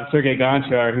 shout out to Sergei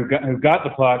Gonchar, who got the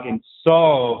puck and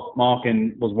saw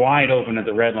Malkin was wide open at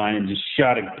the red line and just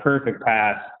shot a perfect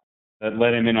pass that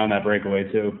led him in on that breakaway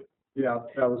too. Yeah,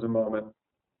 that was a moment.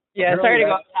 Yeah, sorry to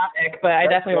go off topic, but I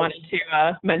definitely wanted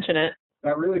to mention it.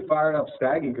 That really fired up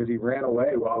Staggy because he ran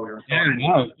away while we were talking.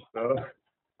 Yeah, So.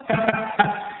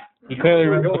 He clearly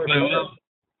remembers the play well.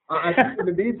 I think in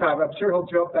the meantime, I'm sure he'll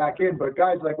jump back in. But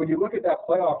guys, like when you look at that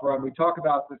playoff run, we talk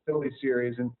about the Philly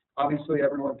series, and obviously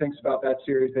everyone thinks about that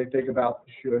series. They think about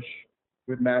the shush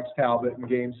with Max Talbot in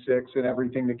Game 6 and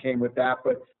everything that came with that.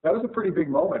 But that was a pretty big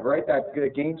moment, right? That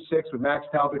Game 6 with Max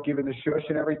Talbot giving the shush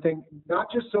and everything.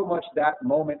 Not just so much that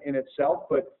moment in itself,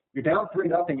 but you're down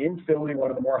 3-0 in Philly, one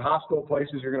of the more hostile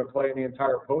places you're going to play in the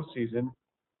entire postseason,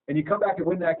 and you come back and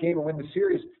win that game and win the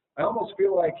series. I almost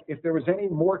feel like if there was any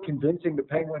more convincing the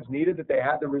Penguins needed that they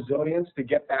had the resilience to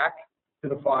get back to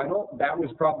the final, that was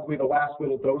probably the last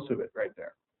little dose of it right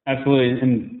there. Absolutely.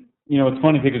 And, it's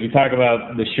funny because we talk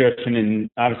about the shush, and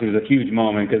obviously it was a huge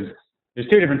moment because there's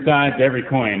two different sides to every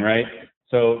coin, right?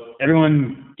 So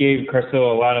everyone gave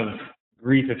Carcillo a lot of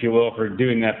grief, if you will, for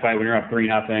doing that fight when you're up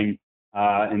 3-0.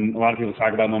 And a lot of people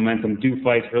talk about momentum. Do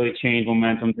fights really change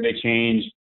momentum? Do they change?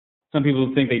 Some people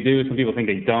think they do. Some people think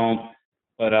they don't.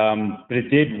 But it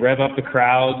did rev up the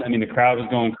crowd. I mean, the crowd was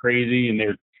going crazy, and they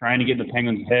were trying to get in the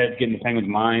Penguins' heads, get in the Penguins'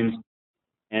 minds.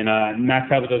 And Max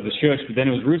Talbot does the shush, but then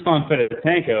it was Ruslan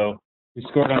Fedotenko who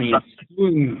scored on the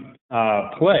ensuing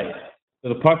play. So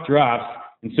the puck drops,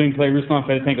 ensuing play, Ruslan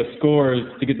Fedotenko scores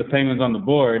to get the Penguins on the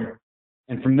board.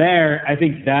 And from there, I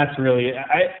think that's really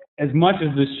as much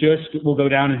as the shush will go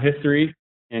down in history,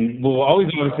 and we'll always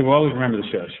remember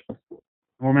the shush.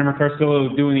 We'll remember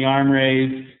Carcillo doing the arm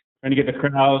raise, trying to get the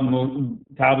crowd, and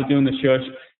Talbot doing the shush.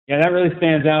 Yeah, that really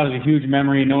stands out as a huge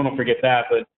memory. No one will forget that.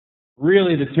 But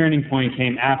really, the turning point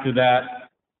came after that.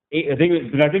 I think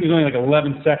it was only like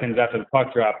 11 seconds after the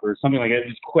puck drop or something like that. It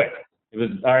was quick. It was,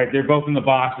 all right, they're both in the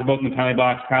box. They're both in the penalty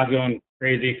box. Crowd's going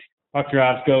crazy. Puck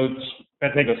drops, goes,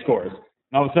 Fedotenko scores.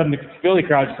 And all of a sudden, the Philly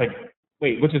crowd's just like,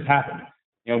 wait, what just happened?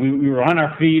 We were on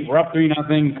our feet. We're up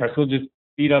 3-0. Carcillo just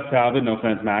beat up Talbot. No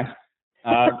offense, Max.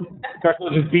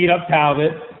 Carcillo just beat up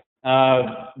Talbot.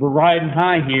 We're riding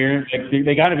high here.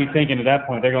 They got to be thinking at that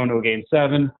point they're going to a Game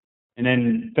 7. And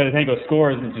then Fedotenko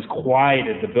scores, and it's just quiet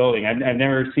at the building. I've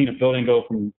never seen a building go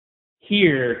from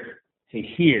here to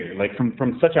here, like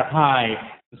from such a high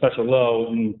to such a low.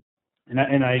 And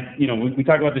I we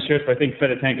talk about the shifts, but I think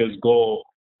Fedotenko's goal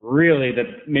really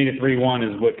that made it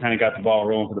 3-1 is what kind of got the ball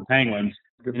rolling for the Penguins.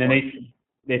 Good and then point.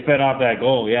 they fed off that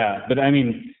goal, yeah. But I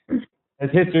mean, as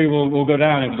history will go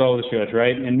down, it was all the shush,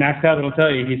 right? And Max Talbot will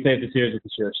tell you he saved the series with the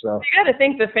shush. So you got to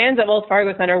think the fans at Wells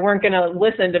Fargo Center weren't going to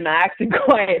listen to Max and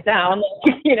quiet down.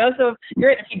 So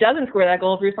if he doesn't score that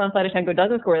goal, if Ruslan Fedotenko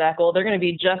doesn't score that goal, they're going to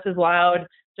be just as loud,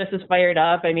 just as fired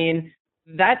up. I mean,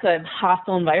 that's a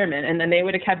hostile environment, and then they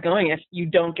would have kept going if you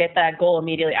don't get that goal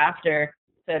immediately after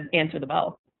to answer the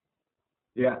bell.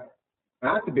 Yeah.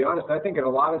 I have to be honest, I think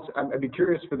I'd be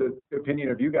curious for the opinion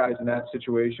of you guys in that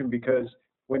situation, because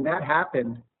when that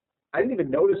happened, I didn't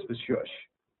even notice the shush.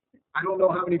 I don't know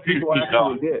how many people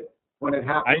actually did when it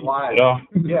happened live.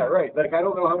 Yeah, right. Like, I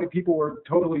don't know how many people were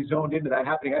totally zoned into that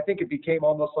happening. I think it became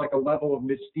almost like a level of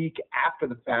mystique after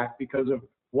the fact because of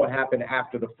what happened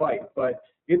after the fight. But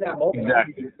in that moment,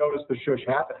 exactly. You didn't notice the shush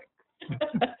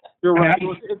happening. You're right.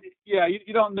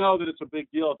 You don't know that it's a big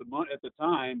deal at the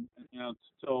time,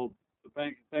 until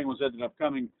the Penguins ended up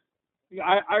coming.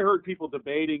 I heard people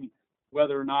debating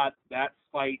whether or not that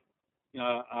fight.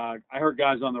 I heard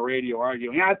guys on the radio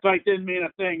arguing, that fight didn't mean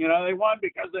a thing. They won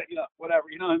because they, whatever.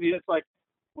 I mean, it's like,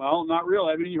 well, not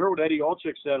really. I mean, you heard what Eddie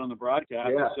Olczyk said on the broadcast.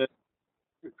 Yeah. He said,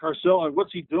 Carcillo,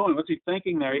 what's he doing? What's he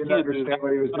thinking there? He can't understand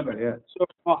what he was doing. Yeah. So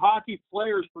from a hockey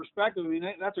player's perspective, I mean,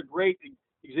 that's a great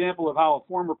example of how a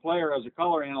former player, as a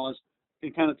color analyst,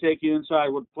 can kind of take you inside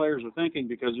what players are thinking,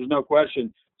 because there's no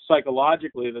question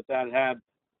psychologically that had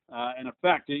an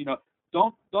effect.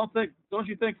 Don't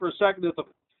you think for a second that the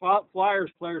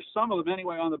Flyers players, some of them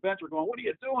anyway on the bench, are going, "What are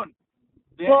you doing?"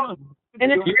 Well,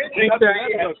 and that's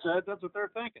what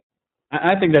they're thinking.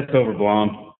 I think that's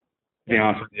overblown, to be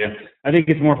honest with you. I think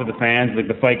it's more for the fans. Like,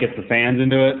 the fight gets the fans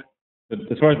into it. But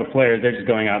as far as the players, they're just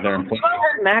going out there and playing. I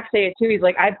heard Max say it too. He's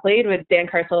like, I played with Dan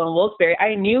Carcillo and Wilkes-Barre.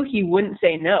 I knew he wouldn't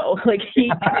say no. Like, he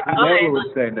never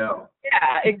would say no.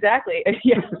 Yeah, exactly.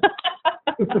 Yeah.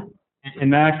 And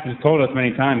Max has told us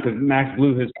many times, because Max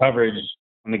blew his coverage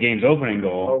on the game's opening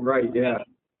goal. Oh, right, yeah.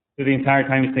 So the entire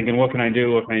time he's thinking, what can I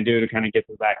do? What can I do to kind of get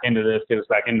us back into this,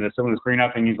 So when it's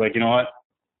 3-0, he's like, you know what?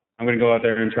 I'm going to go out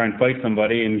there and try and fight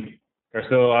somebody. And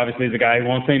Carcillo obviously is a guy who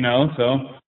won't say no,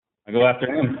 so I go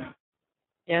after him.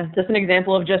 Yeah, just an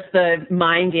example of just the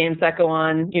mind games that go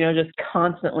on, just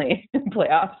constantly in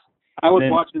playoffs. I was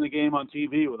watching the game on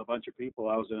TV with a bunch of people.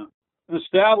 I was in an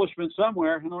establishment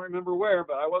somewhere. I don't remember where,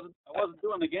 but I wasn't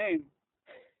doing the game.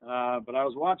 But I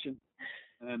was watching,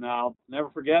 and I'll never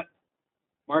forget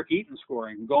Mark Eaton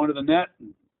scoring, going to the net,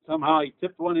 and somehow he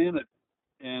tipped one in.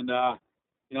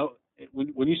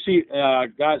 When you see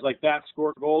guys like that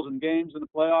score goals in games in the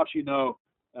playoffs,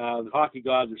 the hockey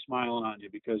gods are smiling on you,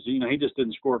 because he just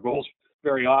didn't score goals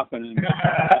very often, and it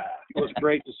was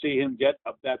great to see him get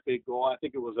up that big goal. I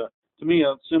think it was to me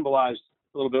it symbolized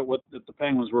a little bit what the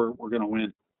Penguins were going to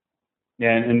win.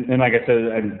 Yeah, and like I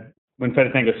said, when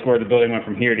Fedotenko scored, the building went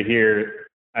from here to here.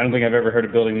 I don't think I've ever heard a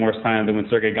building more silent than when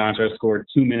Sergei Gonchar scored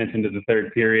 2 minutes into the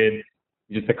third period.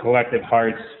 Just the collective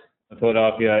hearts of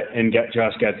Philadelphia and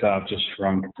Josh Getzoff just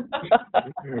shrunk.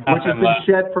 Which has been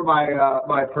shed for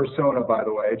my persona, by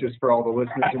the way, just for all the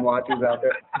listeners and watchers out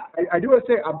there. I do want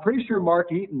to say, I'm pretty sure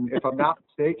Mark Eaton, if I'm not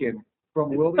mistaken,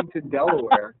 from Wilmington,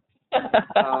 Delaware,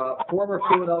 former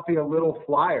Philadelphia Little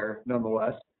Flyer,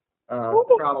 nonetheless.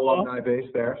 Proud alumni base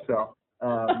there. So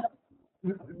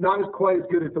not as quite as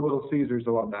good as the Little Caesars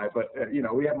alumni, but,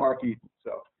 we have Mark Eaton.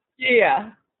 So.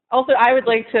 Yeah. Also, I would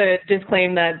like to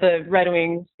disclaim that the Red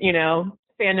Wings,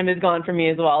 fandom is gone for me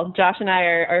as well. Josh and I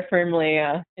are firmly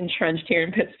entrenched here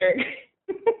in Pittsburgh.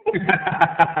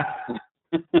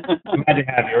 I'm glad to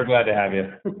have you. We're glad to have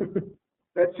you.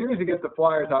 That series against the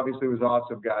Flyers obviously was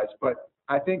awesome, guys. But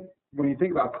I think when you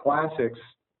think about classics,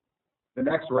 the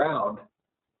next round,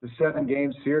 the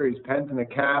 7-game series, Pens and the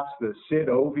Caps, the Sid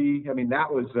Ovi, I mean, that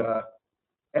was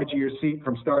edge of your seat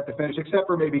from start to finish, except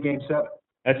for maybe Game 7.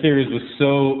 That series was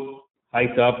so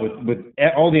hyped up with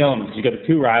all the elements. You got the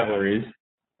two rivalries,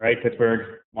 right?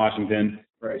 Pittsburgh, Washington,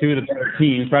 right. Two of the better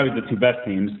teams, probably the two best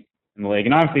teams in the league.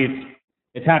 And obviously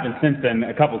it's happened since then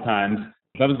a couple times.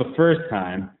 That was the first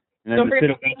time. And then the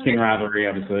Sid-Ovechkin rivalry,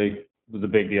 obviously, was a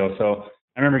big deal. So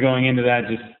I remember going into that,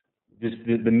 just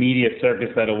the media circus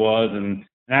that it was. And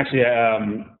actually,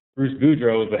 Bruce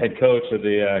Boudreau was the head coach of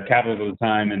the Capitals at the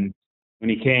time. And when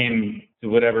he came to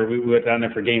whatever, we went down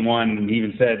there for Game 1, and he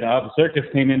even said, the circus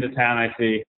came into town, I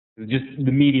see. It was just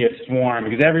the media swarm,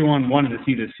 because everyone wanted to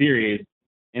see this series.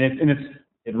 And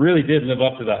it really did live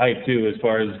up to the hype, too, as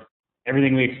far as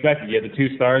everything we expected. You had the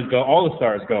 2 stars go, all the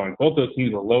stars going. Both those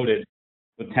teams were loaded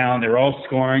with talent. They were all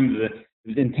scoring.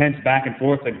 The intense back and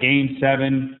forth. A game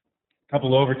 7, a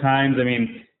couple overtimes. I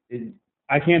mean,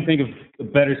 I can't think of a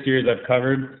better series I've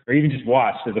covered or even just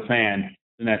watched as a fan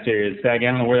than that series. I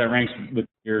don't know where that ranks with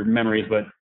your memories, but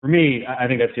for me, I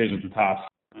think that series was the top.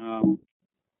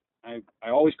 I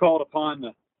always called upon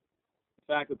the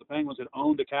fact that the Penguins had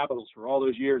owned the Capitals for all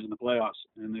those years in the playoffs.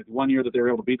 And the one year that they were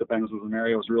able to beat the Penguins was when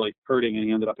Mario was really hurting, and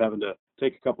he ended up having to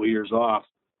take a couple of years off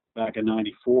back in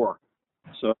 '94.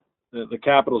 So the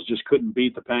Capitals just couldn't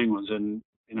beat the Penguins. And,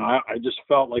 I just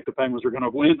felt like the Penguins were going to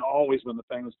win always when the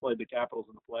Penguins played the Capitals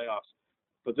in the playoffs.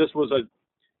 But this was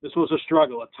a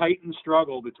struggle, a titan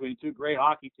struggle between 2 great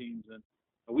hockey teams. And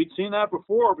we'd seen that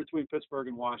before between Pittsburgh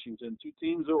and Washington, 2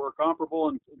 teams that were comparable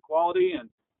in quality. And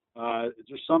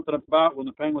just something about when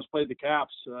the Penguins played the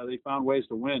Caps, they found ways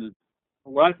to win. And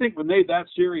what I think made that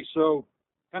series so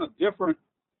kind of different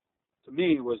to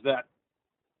me was that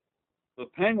the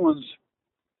Penguins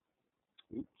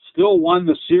still won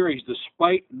the series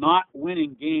despite not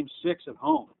winning Game 6 at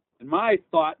home. And my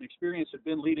thought and experience had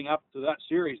been leading up to that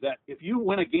series that if you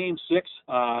win a Game 6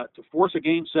 to force a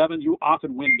Game 7, you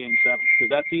often win Game 7, because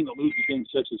that team that loses Game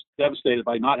 6 is devastated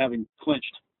by not having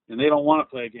clinched, and they don't want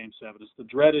to play Game 7. It's the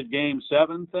dreaded Game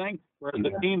 7 thing, whereas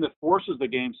the team that forces the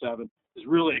Game 7 is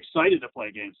really excited to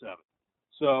play Game 7.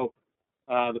 So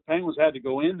the Penguins had to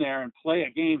go in there and play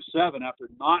a Game 7 after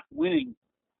not winning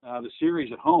the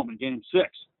series at home in Game 6.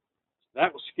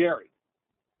 That was scary.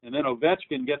 And then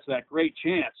Ovechkin gets that great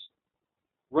chance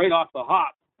right off the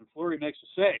hop, and Fleury makes a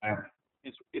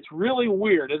save. It's really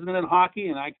weird, isn't it, in hockey?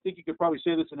 And I think you could probably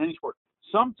say this in any sport.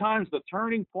 Sometimes the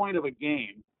turning point of a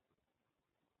game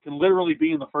can literally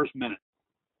be in the first minute.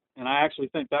 And I actually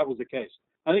think that was the case.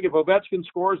 I think if Ovechkin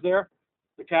scores there,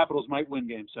 the Capitals might win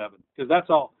Game 7, because that's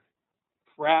how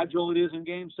fragile it is in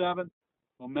Game 7,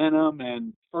 momentum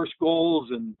and first goals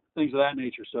and things of that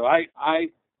nature. So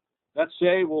that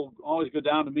save will always go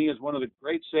down to me as one of the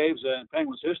great saves in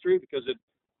Penguins history, because it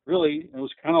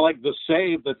was kind of like the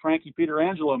save that Frankie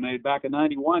Pietrangelo made back in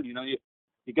 '91.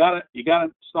 You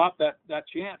gotta stop that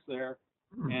chance there,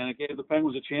 and it gave the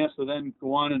Penguins a chance to then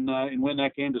go on and win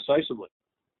that game decisively.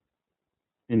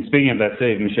 And speaking of that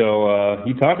save, Michelle,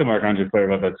 you talked to Marc-Andre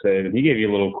Fleury about that save, and he gave you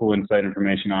a little cool inside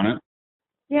information on it.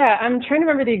 Yeah, I'm trying to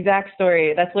remember the exact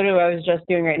story. That's literally what I was just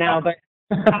doing right now, but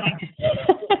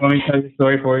Want me to tell you a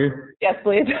story for you? Yes,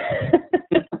 please.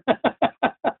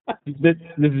 This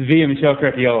is via Michelle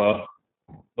Crechiolo,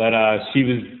 but she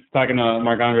was talking to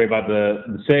Marc-Andre about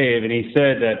the save, and he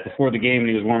said that before the game when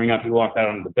he was warming up, he walked out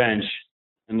onto the bench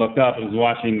and looked up and was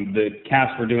watching the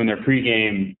Caps were doing their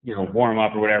pregame, warm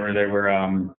up or whatever. They were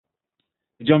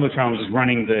the Jumbotron was just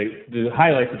running the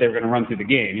highlights that they were going to run through the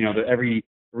game. Every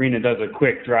arena does a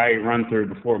quick dry run through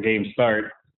before games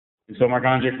start. And so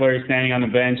Marc-Andre Fleury standing on the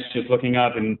bench, just looking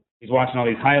up, and he's watching all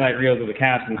these highlight reels of the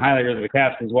Caps and highlight reels of the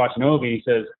Caps, and he's watching Ovi, and he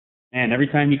says, man, every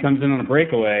time he comes in on a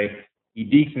breakaway, he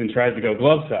dekes and tries to go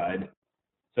glove side.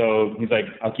 So he's like,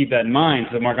 I'll keep that in mind.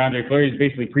 So Marc-Andre Fleury is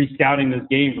basically pre-scouting this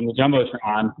game from the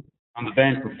Jumbotron on the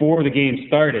bench before the game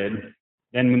started.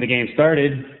 Then when the game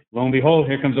started, lo and behold,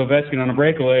 here comes Ovechkin on a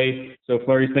breakaway. So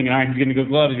Fleury's thinking, all right, he's going to go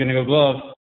glove.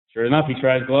 Sure enough, he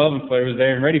tries glove, and Fleury was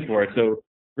there and ready for it. So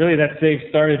really, that save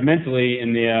started mentally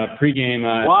in the pregame.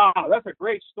 Wow, that's a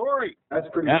great story. That's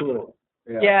pretty cool.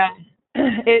 Yeah.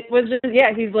 It was just,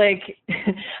 he's like,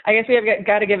 I guess we have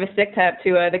got to give a stick tap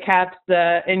to the Caps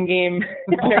in-game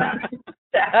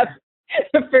staff.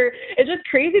 It's just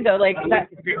crazy, though. Like that.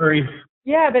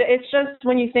 Yeah, but it's just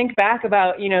when you think back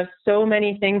about, so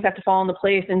many things have to fall into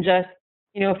place, and just,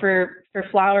 for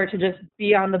Flower to just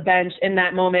be on the bench in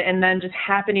that moment and then just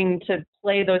happening to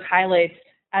play those highlights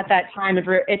at that time, and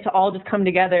for it to all just come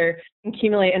together and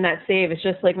accumulate in that save. It's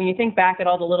just like when you think back at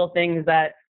all the little things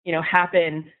that,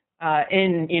 happen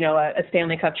in, a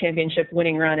Stanley Cup championship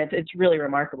winning run, it's really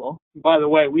remarkable. By the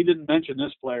way, we didn't mention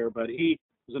this player, but he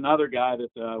was another guy that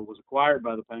was acquired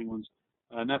by the Penguins,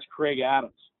 and that's Craig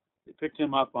Adams. They picked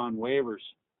him up on waivers,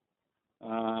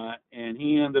 and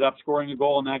he ended up scoring a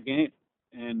goal in that game.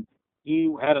 And he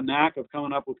had a knack of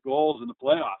coming up with goals in the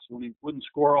playoffs. When he wouldn't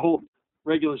score a whole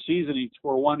regular season, he'd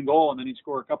score one goal, and then he'd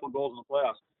score a couple of goals in the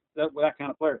playoffs. That kind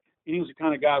of player. And he was the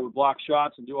kind of guy who would block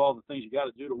shots and do all the things you got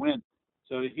to do to win.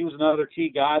 So he was another key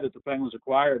guy that the Penguins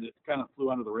acquired that kind of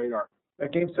flew under the radar.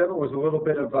 That Game 7 was a little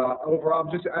bit of overall.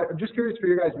 I'm just curious for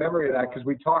your guys' memory of that, because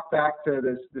we talked back to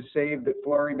the save that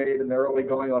Fleury made in the early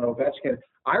going on Ovechkin.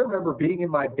 I remember being in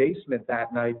my basement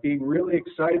that night, being really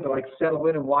excited to settle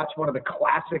in and watch one of the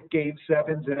classic Game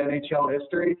 7s in NHL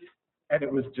history. and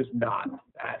it was just not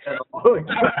that at all.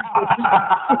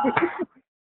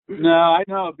 No, I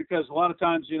know, because a lot of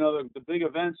times, the big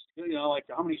events, like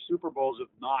how many Super Bowls have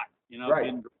not,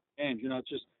 Right. been games. It's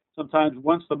just sometimes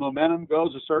once the momentum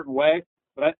goes a certain way.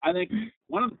 But I think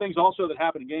one of the things also that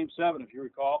happened in Game 7, if you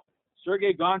recall,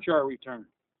 Sergei Gonchar returned.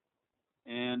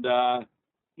 And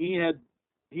he had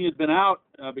been out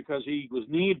because he was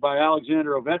kneed by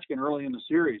Alexander Ovechkin early in the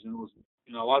series. And it was,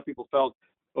 a lot of people felt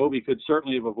Ovi could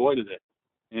certainly have avoided it.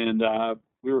 And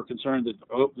we were concerned that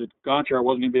Gonchar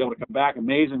wasn't going to be able to come back.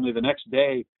 Amazingly, the next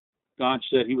day, Gonch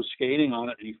said he was skating on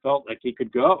it and he felt like he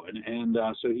could go. And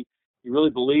so he really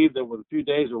believed that with a few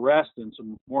days of rest and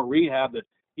some more rehab that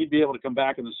he'd be able to come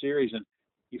back in the series. And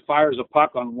he fires a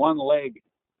puck on one leg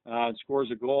and scores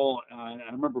a goal. I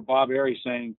remember Bob Airy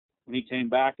saying when he came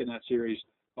back in that series,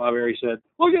 Bob Airy said,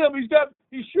 "Look at him!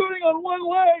 He's shooting on one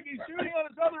leg. He's shooting on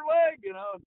his other leg."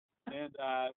 And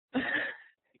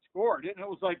scored. And it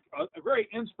was like a very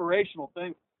inspirational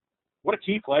thing. What a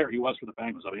key player he was for the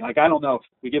Penguins. I mean, I don't know if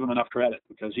we give him enough credit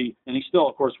because he's still,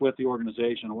 of course, with the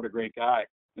organization. What a great guy,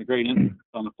 a great influence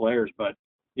on the players. But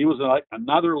he was like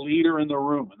another leader in the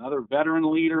room, another veteran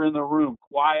leader in the room,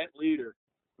 quiet leader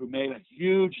who made a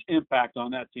huge impact on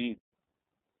that team.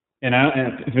 And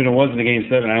if it wasn't the Game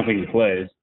 7, I don't think he plays.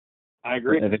 I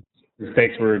agree. I think the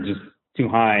stakes were just too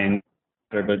high.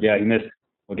 But yeah, he missed.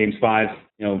 Well, Games 5,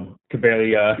 could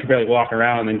barely walk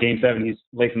around. And then Game 7, he's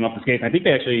lacing up the skates. And I think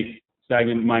they actually,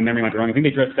 my memory might be wrong, I think they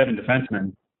dressed 7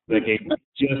 defensemen for that game,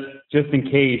 just in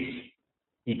case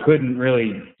he couldn't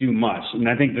really do much. And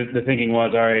I think the thinking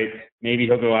was, all right, maybe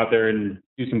he'll go out there and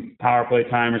do some power play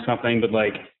time or something. But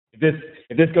like,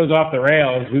 if this goes off the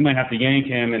rails, we might have to yank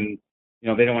him. And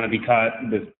they don't want to be caught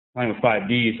playing with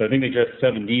 5D. So I think they dressed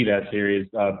 7D that series.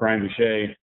 Brian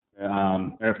Boucher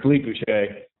or Philippe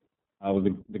Boucher. Was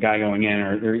the guy going in,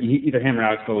 or either him or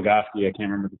Alex Goligoski, I can't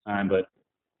remember at the time, but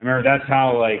I remember that's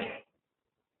how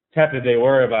tepid they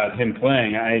were about him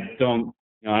playing. I don't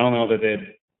know that if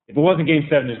it wasn't Game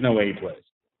 7, there's no way he plays.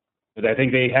 But I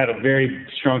think they had a very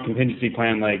strong contingency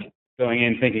plan, going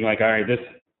in thinking all right, this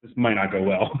might not go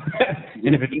well,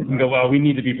 and if it doesn't go well, we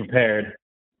need to be prepared.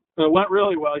 So it went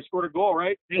really well. He scored a goal,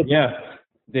 right? Yeah,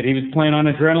 that he was playing on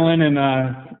adrenaline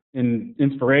and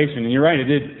inspiration, and you're right, it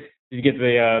did. You get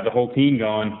the whole team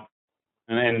going,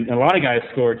 and a lot of guys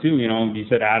scored too. You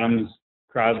said Adams,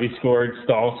 Crosby scored,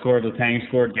 Stahl scored, Letang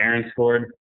scored, Guerin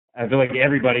scored. I feel like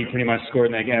everybody pretty much scored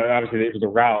in that game. Obviously, it was a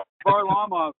rout.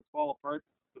 Varlamov fell apart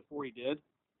before he did.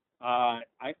 I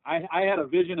had a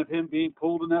vision of him being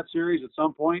pulled in that series at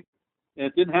some point, and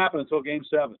it didn't happen until Game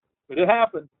 7. But it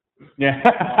happened. Yeah.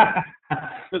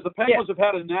 Because the Penguins have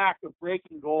had a knack of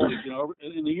breaking goalies.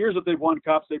 In the years that they've won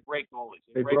cups, they break goalies.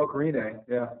 They broke Rene,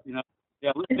 yeah.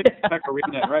 Let's take back to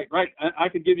Rene, right. I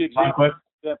could give you examples.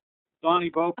 Donnie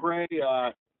Beaupre,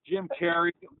 Jim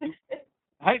Carey.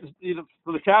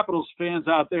 For the Capitals fans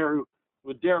out there who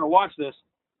would dare to watch this,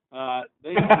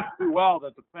 they know too well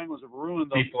that the Penguins have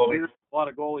ruined a lot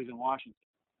of goalies in Washington.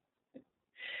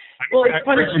 Well, it's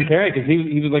funny. Jim Carey, because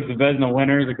he was like the Vezina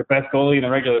winner, the best goalie in the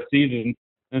regular season.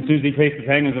 And as soon as he faced the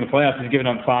Penguins in the playoffs, he's giving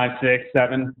them 5, 6,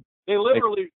 7. They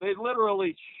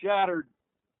literally shattered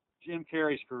Jim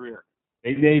Carey's career.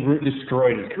 They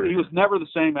destroyed his career. He was never the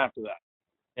same after that.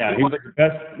 Yeah, he was like the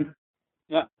best.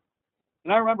 Yeah.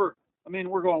 And I remember,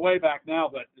 we're going way back now,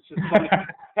 but it's just funny.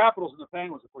 Capitals and the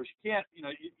Penguins, of course, you can't,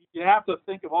 you have to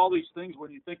think of all these things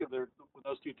when you think of when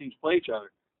those two teams play each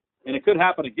other. And it could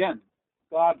happen again.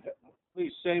 God,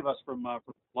 please save us from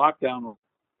lockdown or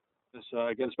this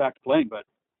get us back to playing. But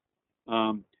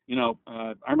I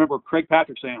remember Craig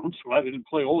Patrick saying, "I'm glad they didn't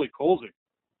play Ole Kolzig."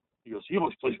 He goes, "He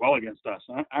always plays well against us."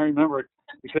 And I remember it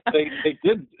because they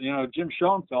didn't. Jim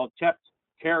Schoenfeld kept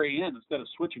Carey in instead of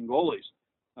switching goalies.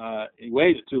 He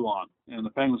waited too long, and the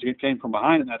Penguins came from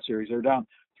behind in that series. They were down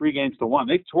 3-1.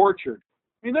 They tortured.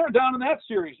 They were down in that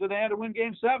series, so they had to win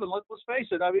Game 7. Let's face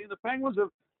it. The Penguins have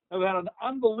had an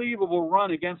unbelievable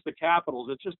run against the Capitals.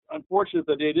 It's just unfortunate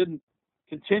that they didn't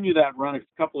continue that run a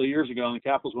couple of years ago, and the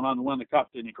Capitals went on to win the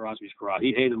Cup, didn't he, Crosby's Carrot?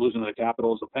 He hated losing to the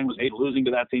Capitals. The Penguins hated losing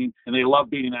to that team, and they loved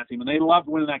beating that team, and they loved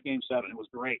winning that Game 7. It was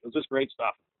great. It was just great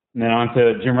stuff. And then on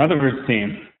to Jim Rutherford's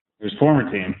team, his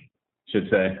former team, I should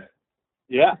say.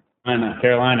 Yeah.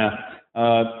 Carolina.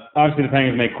 Obviously, the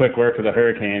Penguins made quick work of the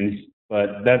Hurricanes,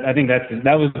 but I think that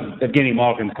was Evgeny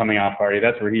Malkin's coming out party.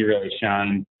 That's where he really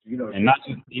shined. And not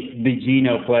just the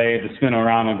Gino play, the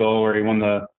Spinorama goal where he won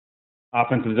the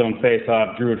offensive zone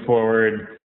face-off, drew it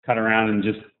forward, cut around, and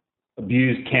just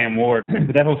abused Cam Ward.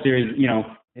 But that whole series,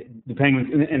 the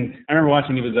Penguins, and I remember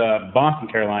watching, it was Boston,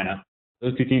 Carolina.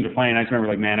 Those two teams were playing. I just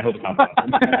remember, man, I hope it's not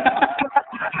Boston.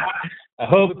 I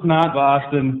hope it's not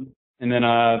Boston. And then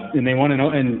and they won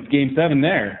in Game 7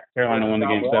 there. Carolina won the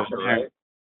Game 7 there. Right?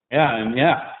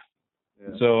 Yeah.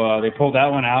 So they pulled that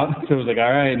one out. So it was like,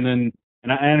 all right.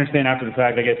 And I understand after the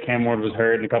fact, I guess Cam Ward was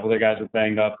hurt and a couple other guys were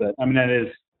banged up. But I mean, that is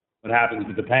what happens.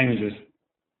 But the Penguins just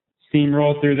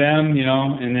steamrolled through them,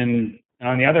 And then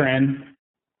on the other end,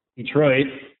 Detroit,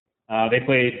 they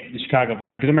played the Chicago.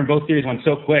 Because I remember both series went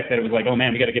so quick that it was like, oh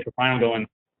man, we got to get the final going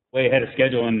way ahead of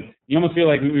schedule. And you almost feel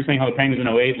like we were saying how the Penguins in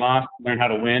 08 lost, learned how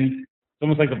to win. It's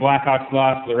almost like the Blackhawks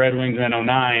lost to the Red Wings in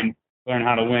 09, learn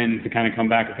how to win to kind of come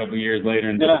back a couple of years later.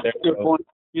 And good point.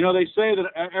 They say that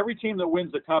every team that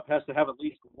wins the Cup has to have at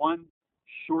least one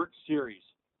short series,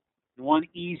 one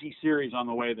easy series on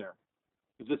the way there.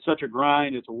 Because it's such a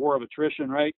grind. It's a war of attrition,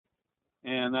 right?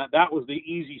 And that was the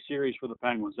easy series for the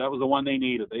Penguins. That was the one they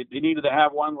needed. They needed to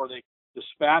have one where they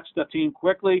dispatched the team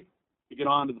quickly to get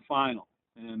on to the final.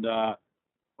 And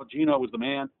Gino was the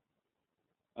man.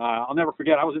 I'll never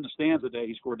forget, I was in the stands the day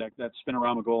he scored that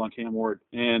spin-around goal on Cam Ward.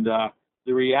 And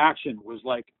the reaction was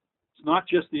like, it's not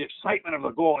just the excitement of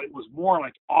the goal. It was more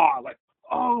like awe, like,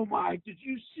 oh, my, did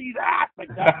you see that?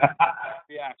 Like that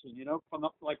reaction, from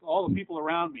like all the people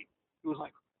around me. It was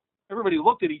like everybody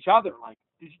looked at each other like,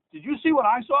 did you see what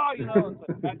I saw? It's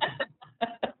like that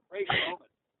great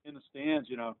moment in the stands,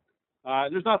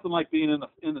 There's nothing like being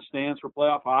in the stands for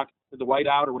playoff hockey, the white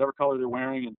out or whatever color they're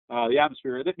wearing, and the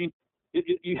atmosphere. I mean,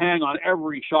 you hang on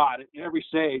every shot, every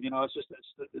save. It's just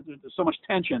there's so much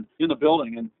tension in the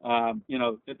building, and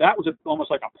that was almost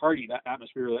like a party, that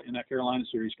atmosphere in that Carolina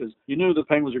series, because you knew the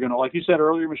Penguins were going to, like you said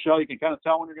earlier, Michelle. You can kind of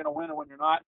tell when you're going to win and when you're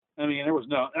not. I mean, that was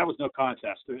no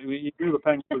contest. I mean, you knew the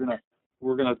Penguins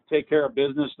were going to take care of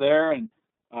business there, and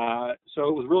so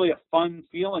it was really a fun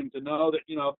feeling to know that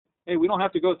hey, we don't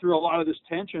have to go through a lot of this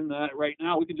tension right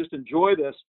now. We can just enjoy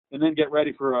this and then get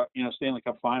ready for a Stanley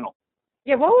Cup final.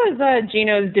 Yeah, what was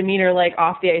Gino's demeanor like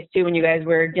off the ice too when you guys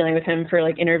were dealing with him for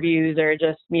like interviews or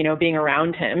just being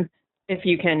around him, if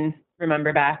you can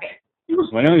remember back? Well,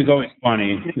 I know he was always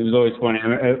funny. He was always funny. I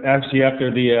mean, actually, after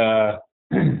the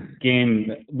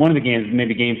one of the games,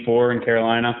 maybe Game 4 in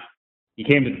Carolina, he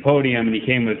came to the podium and he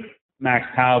came with Max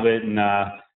Talbot and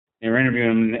they were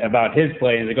interviewing him about his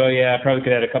play. And they go, yeah, I probably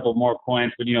could have had a couple more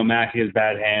points, but Max, he has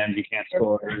bad hands. He can't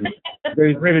score. And so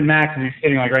he's ribbing Max and he's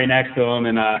sitting like right next to him.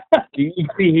 And you can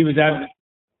see he was just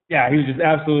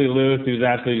absolutely loose. He was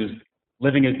absolutely just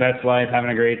living his best life, having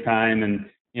a great time. And,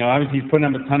 obviously he's putting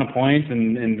up a ton of points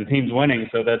and the team's winning.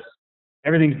 So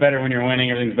everything's better when you're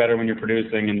winning. Everything's better when you're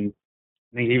producing. And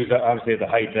I think he was obviously at the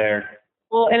height there.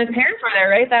 Well, and his parents were there,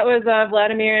 right? That was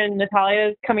Vladimir and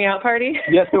Natalia's coming out party.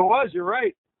 Yes, it was. You're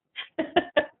right.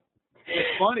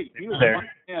 It's funny. He was there.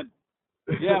 Man.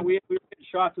 Yeah, we were getting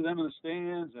shots of them in the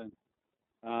stands, and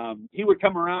he would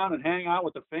come around and hang out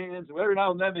with the fans. And every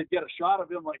now and then they'd get a shot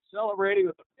of him like celebrating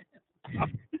with the fans.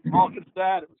 Malkin's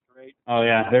dad. It was great. Oh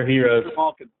yeah, they're heroes.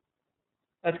 Malkin.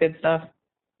 That's good stuff.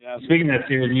 Yeah. Speaking of that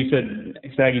series, you said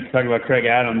Saggy talking about Craig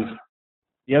Adams.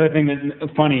 The other thing the other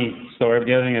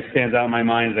thing that stands out in my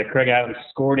mind is that Craig Adams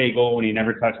scored a goal when he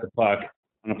never touched the puck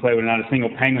on a play where not a single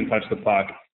Penguin touched the puck.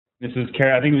 This was,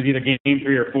 I think it was either Game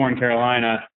 3 or 4 in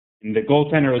Carolina, and the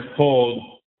goaltender was pulled.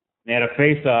 They had a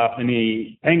face-off in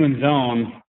the Penguin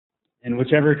zone, and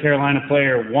whichever Carolina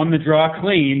player won the draw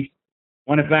clean,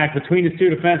 won it back between the two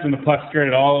defensemen, and the puck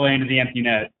skirted all the way into the empty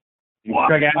net.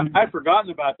 Craig Adams, I'd forgotten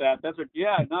about that. Now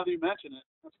that you mention it,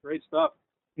 that's great stuff.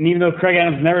 And even though Craig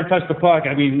Adams never touched the puck,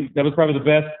 I mean, that was probably the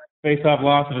best face-off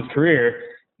loss of his career.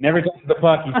 Never touched the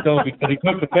puck, because he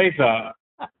took the face-off,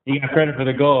 he got credit for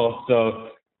the goal. So,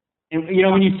 and,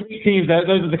 when you sweep teams,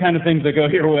 those are the kind of things that go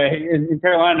your way. In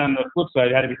Carolina, on the flip side,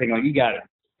 you had to be thinking, like, you got it.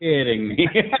 Kidding me.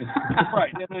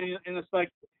 Right. And it's like,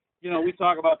 we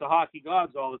talk about the hockey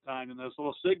gods all the time and those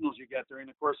little signals you get during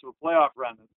the course of a playoff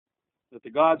run that the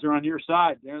gods are on your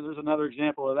side. There's another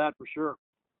example of that for sure.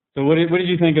 So what did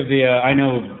you think of the I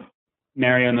know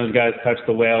Marian and those guys touched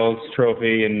the Wales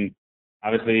trophy, and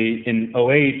obviously in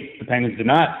 08, the Penguins did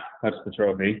not touch the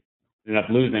trophy. Ended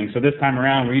up losing. So this time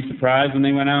around, were you surprised when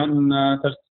they went out and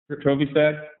touched the trophy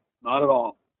stack? Not at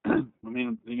all. I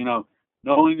mean,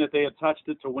 knowing that they had touched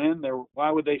it to win, why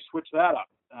would they switch that up?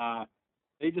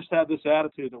 They just had this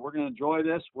attitude that we're going to enjoy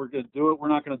this, we're going to do it, we're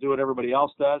not going to do what everybody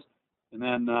else does. And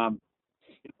then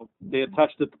they had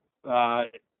touched it.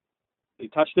 They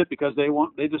touched it because they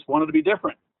just wanted to be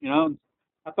different. I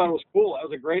thought it was cool. That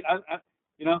was a great.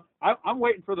 I'm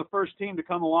waiting for the first team to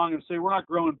come along and say we're not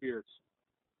growing beards.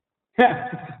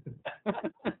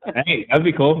 Hey, that'd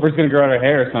be cool. We're just gonna grow out our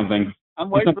hair or something. I'm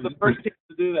waiting for the first team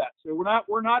to do that. So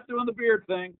we're not doing the beard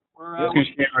thing. We're just gonna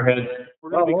shave our heads. It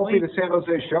won't be the San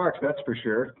Jose Sharks, that's for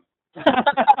sure.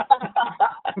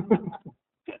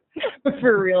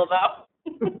 For real, though.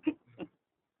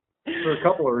 For a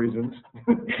couple of reasons.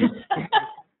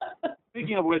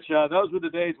 Speaking of which, those were the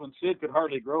days when Sid could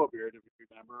hardly grow a beard, if you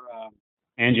remember.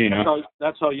 And Gino.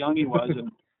 That's how young he was.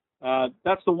 And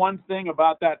that's the one thing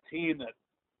about that team that,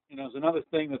 is another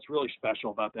thing that's really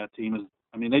special about that team is,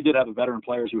 they did have the veteran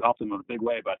players who helped them in a big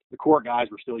way, but the core guys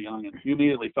were still young, and you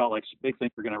immediately felt like big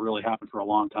things were going to really happen for a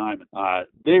long time.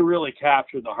 They really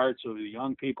captured the hearts of the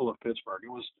young people of Pittsburgh.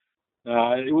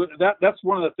 That's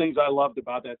one of the things I loved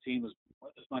about that team as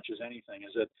much as anything,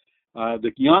 is that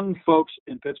the young folks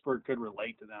in Pittsburgh could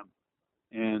relate to them,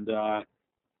 and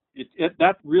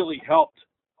that really helped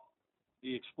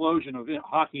the explosion of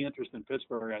hockey interest in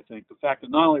Pittsburgh. I think the fact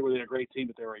that not only were they a great team,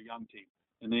 but they were a young team,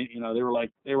 and they were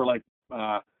like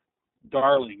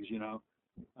darlings,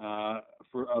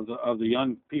 of the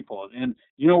young people. And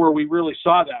where we really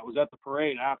saw that was at the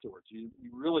parade afterwards. You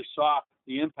really saw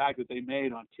the impact that they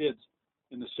made on kids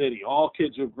in the city. All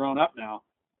kids who have grown up now.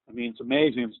 It's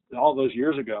amazing. It's all those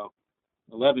years ago,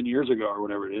 11 years ago or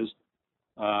whatever it is.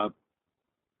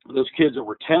 Those kids that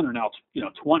were 10 are now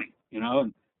 20.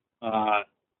 And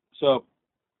so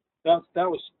that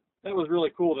was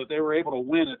really cool that they were able to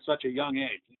win at such a young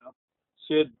age.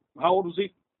 Sid, how old was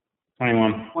he?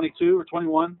 21. 22 or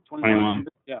 21? 21.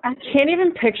 Yeah. I can't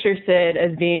even picture Sid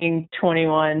as being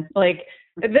 21. Like,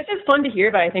 this is fun to hear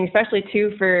about, I think, especially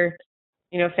too for,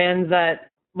 fans that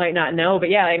might not know. But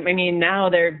yeah, now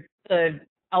they're the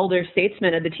elder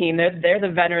statesmen of the team. They're the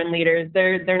veteran leaders.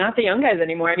 They're not the young guys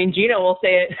anymore. Gino will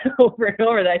say it over and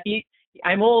over that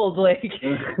I'm old. Like,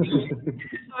 so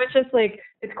it's just like,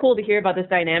 it's cool to hear about this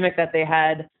dynamic that they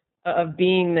had of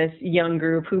being this young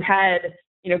group who had,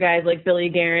 guys like Billy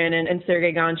Guerin and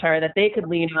Sergei Gonchar that they could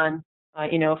lean on,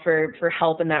 for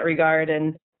help in that regard.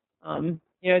 And,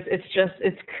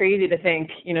 it's crazy to think,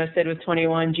 Sid was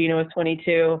 21, Gino was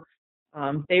 22.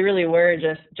 They really were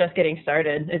just getting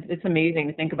started. It's amazing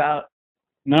to think about.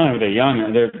 Not only were they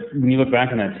young, when you look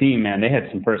back on that team, man, they had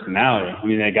some personality.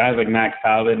 They had guys like Max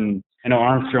Talbot, and I know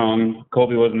Armstrong,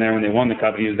 Colby wasn't there when they won the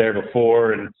Cup. He was there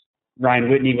before, and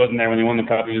Ryan Whitney wasn't there when they won the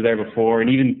Cup. He was there before, and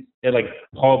even they had like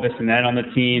Paul Bissonnette on the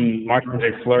team.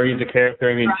 Marc-Andre Fleury is a character.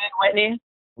 Ryan Whitney.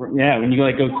 Yeah, when you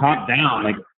go top down,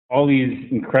 like all these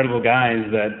incredible guys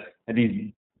that had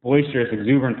these boisterous,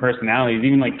 exuberant personalities.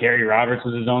 Even like Gary Roberts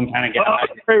was his own kind of guy.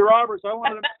 Gary Roberts, I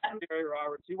wanted to mention Gary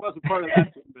Roberts. He wasn't part of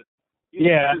that team, but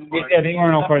yeah, they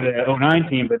weren't all part of the 09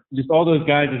 team, but just all those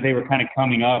guys as they were kind of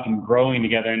coming up and growing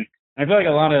together. And I feel like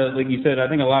a lot of, like you said, I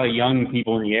think a lot of young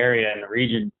people in the area and the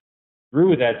region grew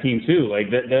with that team too.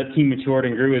 Like that team matured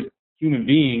and grew as human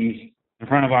beings in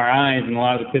front of our eyes, and a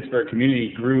lot of the Pittsburgh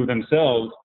community grew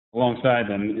themselves alongside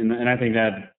them. And I think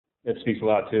that speaks a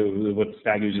lot too, what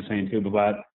Staggy was just saying too,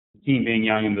 about the team being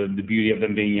young and the beauty of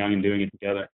them being young and doing it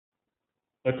together.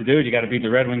 What to do? You got to beat the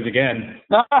Red Wings again.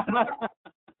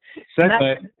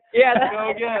 Segue. Yeah.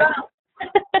 Go again.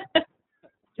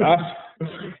 Josh?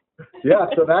 Yeah,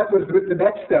 so that was what the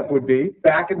next step would be,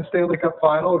 back in the Stanley Cup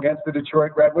Final against the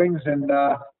Detroit Red Wings. And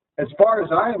as far as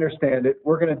I understand it,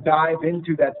 we're going to dive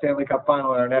into that Stanley Cup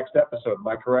Final in our next episode. Am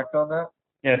I correct on that?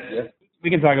 Yes. We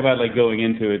can talk about like going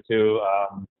into it too.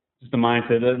 Just the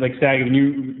mindset. Like Staggy,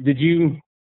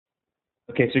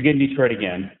 okay, so you're getting Detroit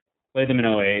again. Played them in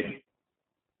 08.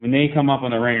 When they come up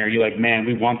on the ring, are you like, man,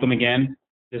 we want them again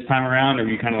this time around? Or are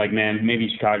you kind of like, man, maybe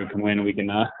Chicago can win and we can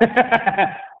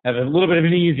have a little bit of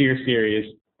an easier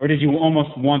series? Or did you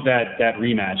almost want that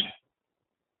rematch?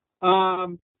 I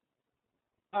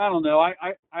don't know.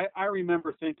 I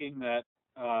remember thinking that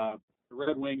the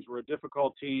Red Wings were a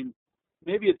difficult team.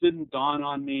 Maybe it didn't dawn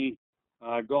on me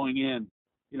going in,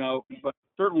 but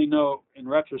certainly know in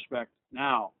retrospect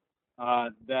now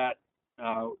that,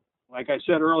 like I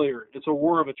said earlier, it's a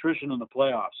war of attrition in the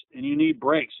playoffs, and you need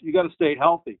breaks. You got to stay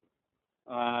healthy.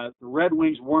 The Red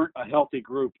Wings weren't a healthy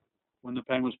group when the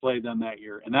Penguins played them that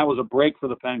year, and that was a break for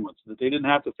the Penguins, that they didn't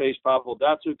have to face Pavel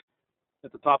Datsyuk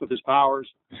at the top of his powers.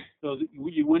 So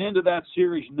you went into that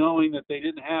series knowing that they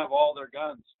didn't have all their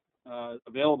guns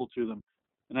available to them,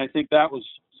 and I think that was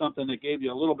something that gave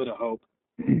you a little bit of hope.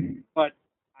 But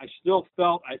I still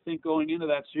felt, I think, going into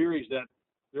that series that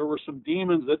there were some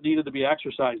demons that needed to be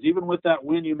exercised, even with that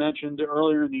win you mentioned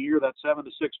earlier in the year, that 7-6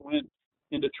 win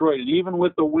in Detroit, and even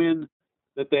with the win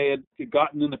that they had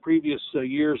gotten in the previous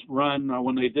year's run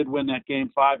when they did win that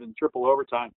Game 5 in triple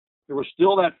overtime. There was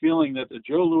still that feeling that the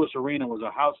Joe Louis Arena was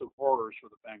a house of horrors for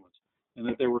the Penguins, and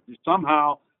that they were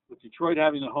somehow, with Detroit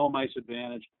having the home ice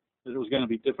advantage, that it was going to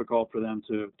be difficult for them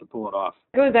to pull it off.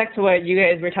 It goes back to what you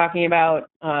guys were talking about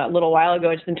a little while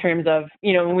ago, just in terms of,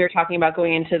 when we were talking about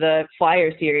going into the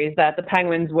Flyer series, that the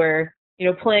Penguins were,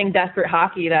 playing desperate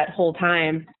hockey that whole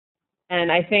time.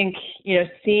 And I think,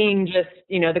 seeing just,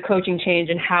 the coaching change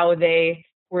and how they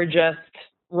were just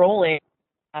rolling,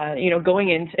 going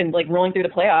in and like rolling through the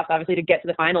playoffs, obviously to get to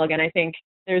the final again, I think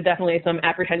there's definitely some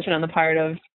apprehension on the part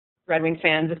of Red Wings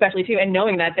fans, especially too, and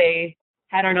knowing that they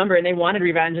had our number and they wanted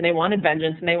revenge and they wanted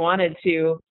vengeance and they wanted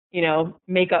to,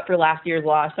 make up for last year's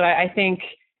loss. So I think,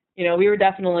 we were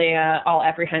definitely all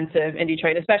apprehensive in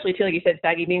Detroit, especially too, like you said,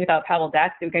 Staggy, being without Pavel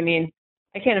Datsyuk. I mean,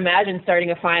 I can't imagine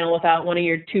starting a final without one of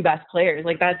your two best players.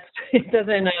 Like it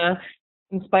doesn't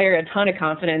inspire a ton of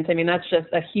confidence. I mean, that's just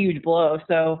a huge blow.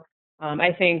 So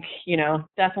I think,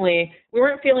 definitely we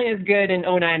weren't feeling as good in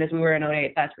 2009 as we were in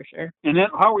 2008, that's for sure. And then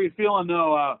how were you feeling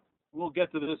though? We'll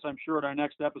get to this, I'm sure, in our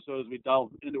next episode as we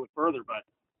delve into it further. But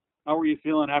how were you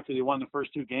feeling after you won the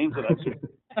first two games of that season?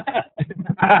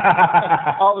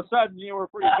 All of a sudden, you were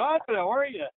pretty confident,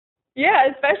 weren't you? Yeah,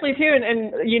 especially too,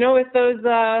 and with those,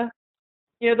 the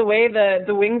way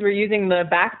the Wings were using the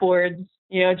backboards,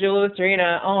 Joe Louis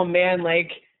Arena. Oh man, like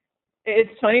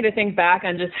it's funny to think back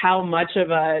on just how much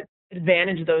of a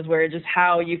advantage those were. Just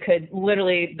how you could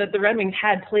literally the Red Wings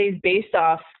had plays based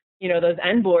off those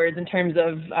end boards in terms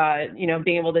of,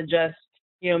 being able to just,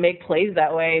 make plays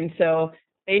that way. And so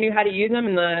they knew how to use them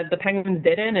and the Penguins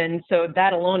didn't. And so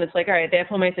that alone, it's like, all right, they have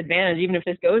home ice advantage. Even if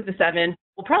this goes to 7,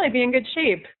 we'll probably be in good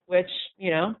shape, which,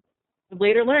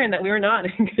 later learned that we were not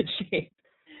in good shape.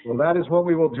 Well, that is when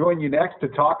we will join you next to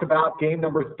talk about game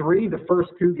number 3. The first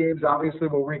 2 games, obviously,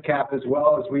 we'll recap as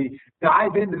well as we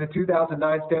dive into the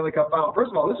 2009 Stanley Cup Final.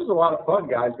 First of all, this was a lot of fun,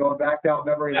 guys, going back down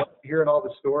memory lane, hearing all the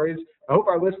stories. I hope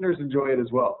our listeners enjoy it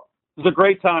as well. It was a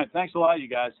great time. Thanks a lot, you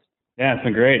guys. Yeah, it's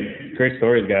been great. Great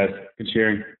stories, guys. Good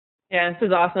sharing. Yeah, this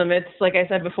is awesome. It's, like I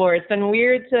said before, it's been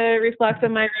weird to reflect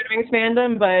on my Red Wings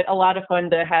fandom, but a lot of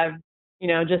fun to have,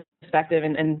 just perspective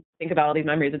and think about all these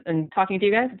memories. And talking to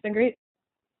you guys, it's been great.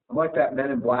 I like that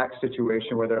Men in Black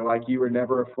situation where they're like, you were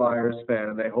never a Flyers fan,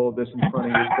 and they hold this in front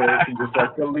of your face and just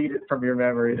like delete it from your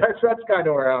memory. That's kind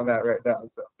of where I'm at right now.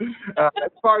 So,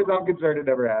 as far as I'm concerned, it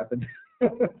never happened.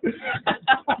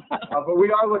 But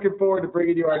we are looking forward to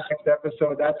bringing you our next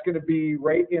episode. That's going to be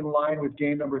right in line with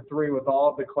game number 3 with all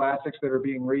of the classics that are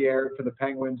being re-aired for the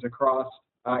Penguins across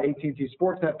AT&T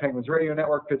Sportsnet, Penguins Radio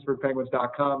Network,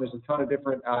 PittsburghPenguins.com. There's a ton of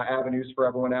different avenues for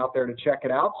everyone out there to check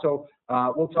it out. So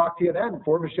we'll talk to you then.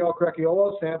 For Michelle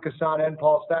Crechiolo, Sam Kasan, and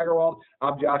Paul Steigerwald,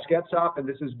 I'm Josh Getzoff, and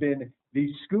this has been the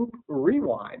Scoop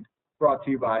Rewind, brought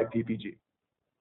to you by PPG.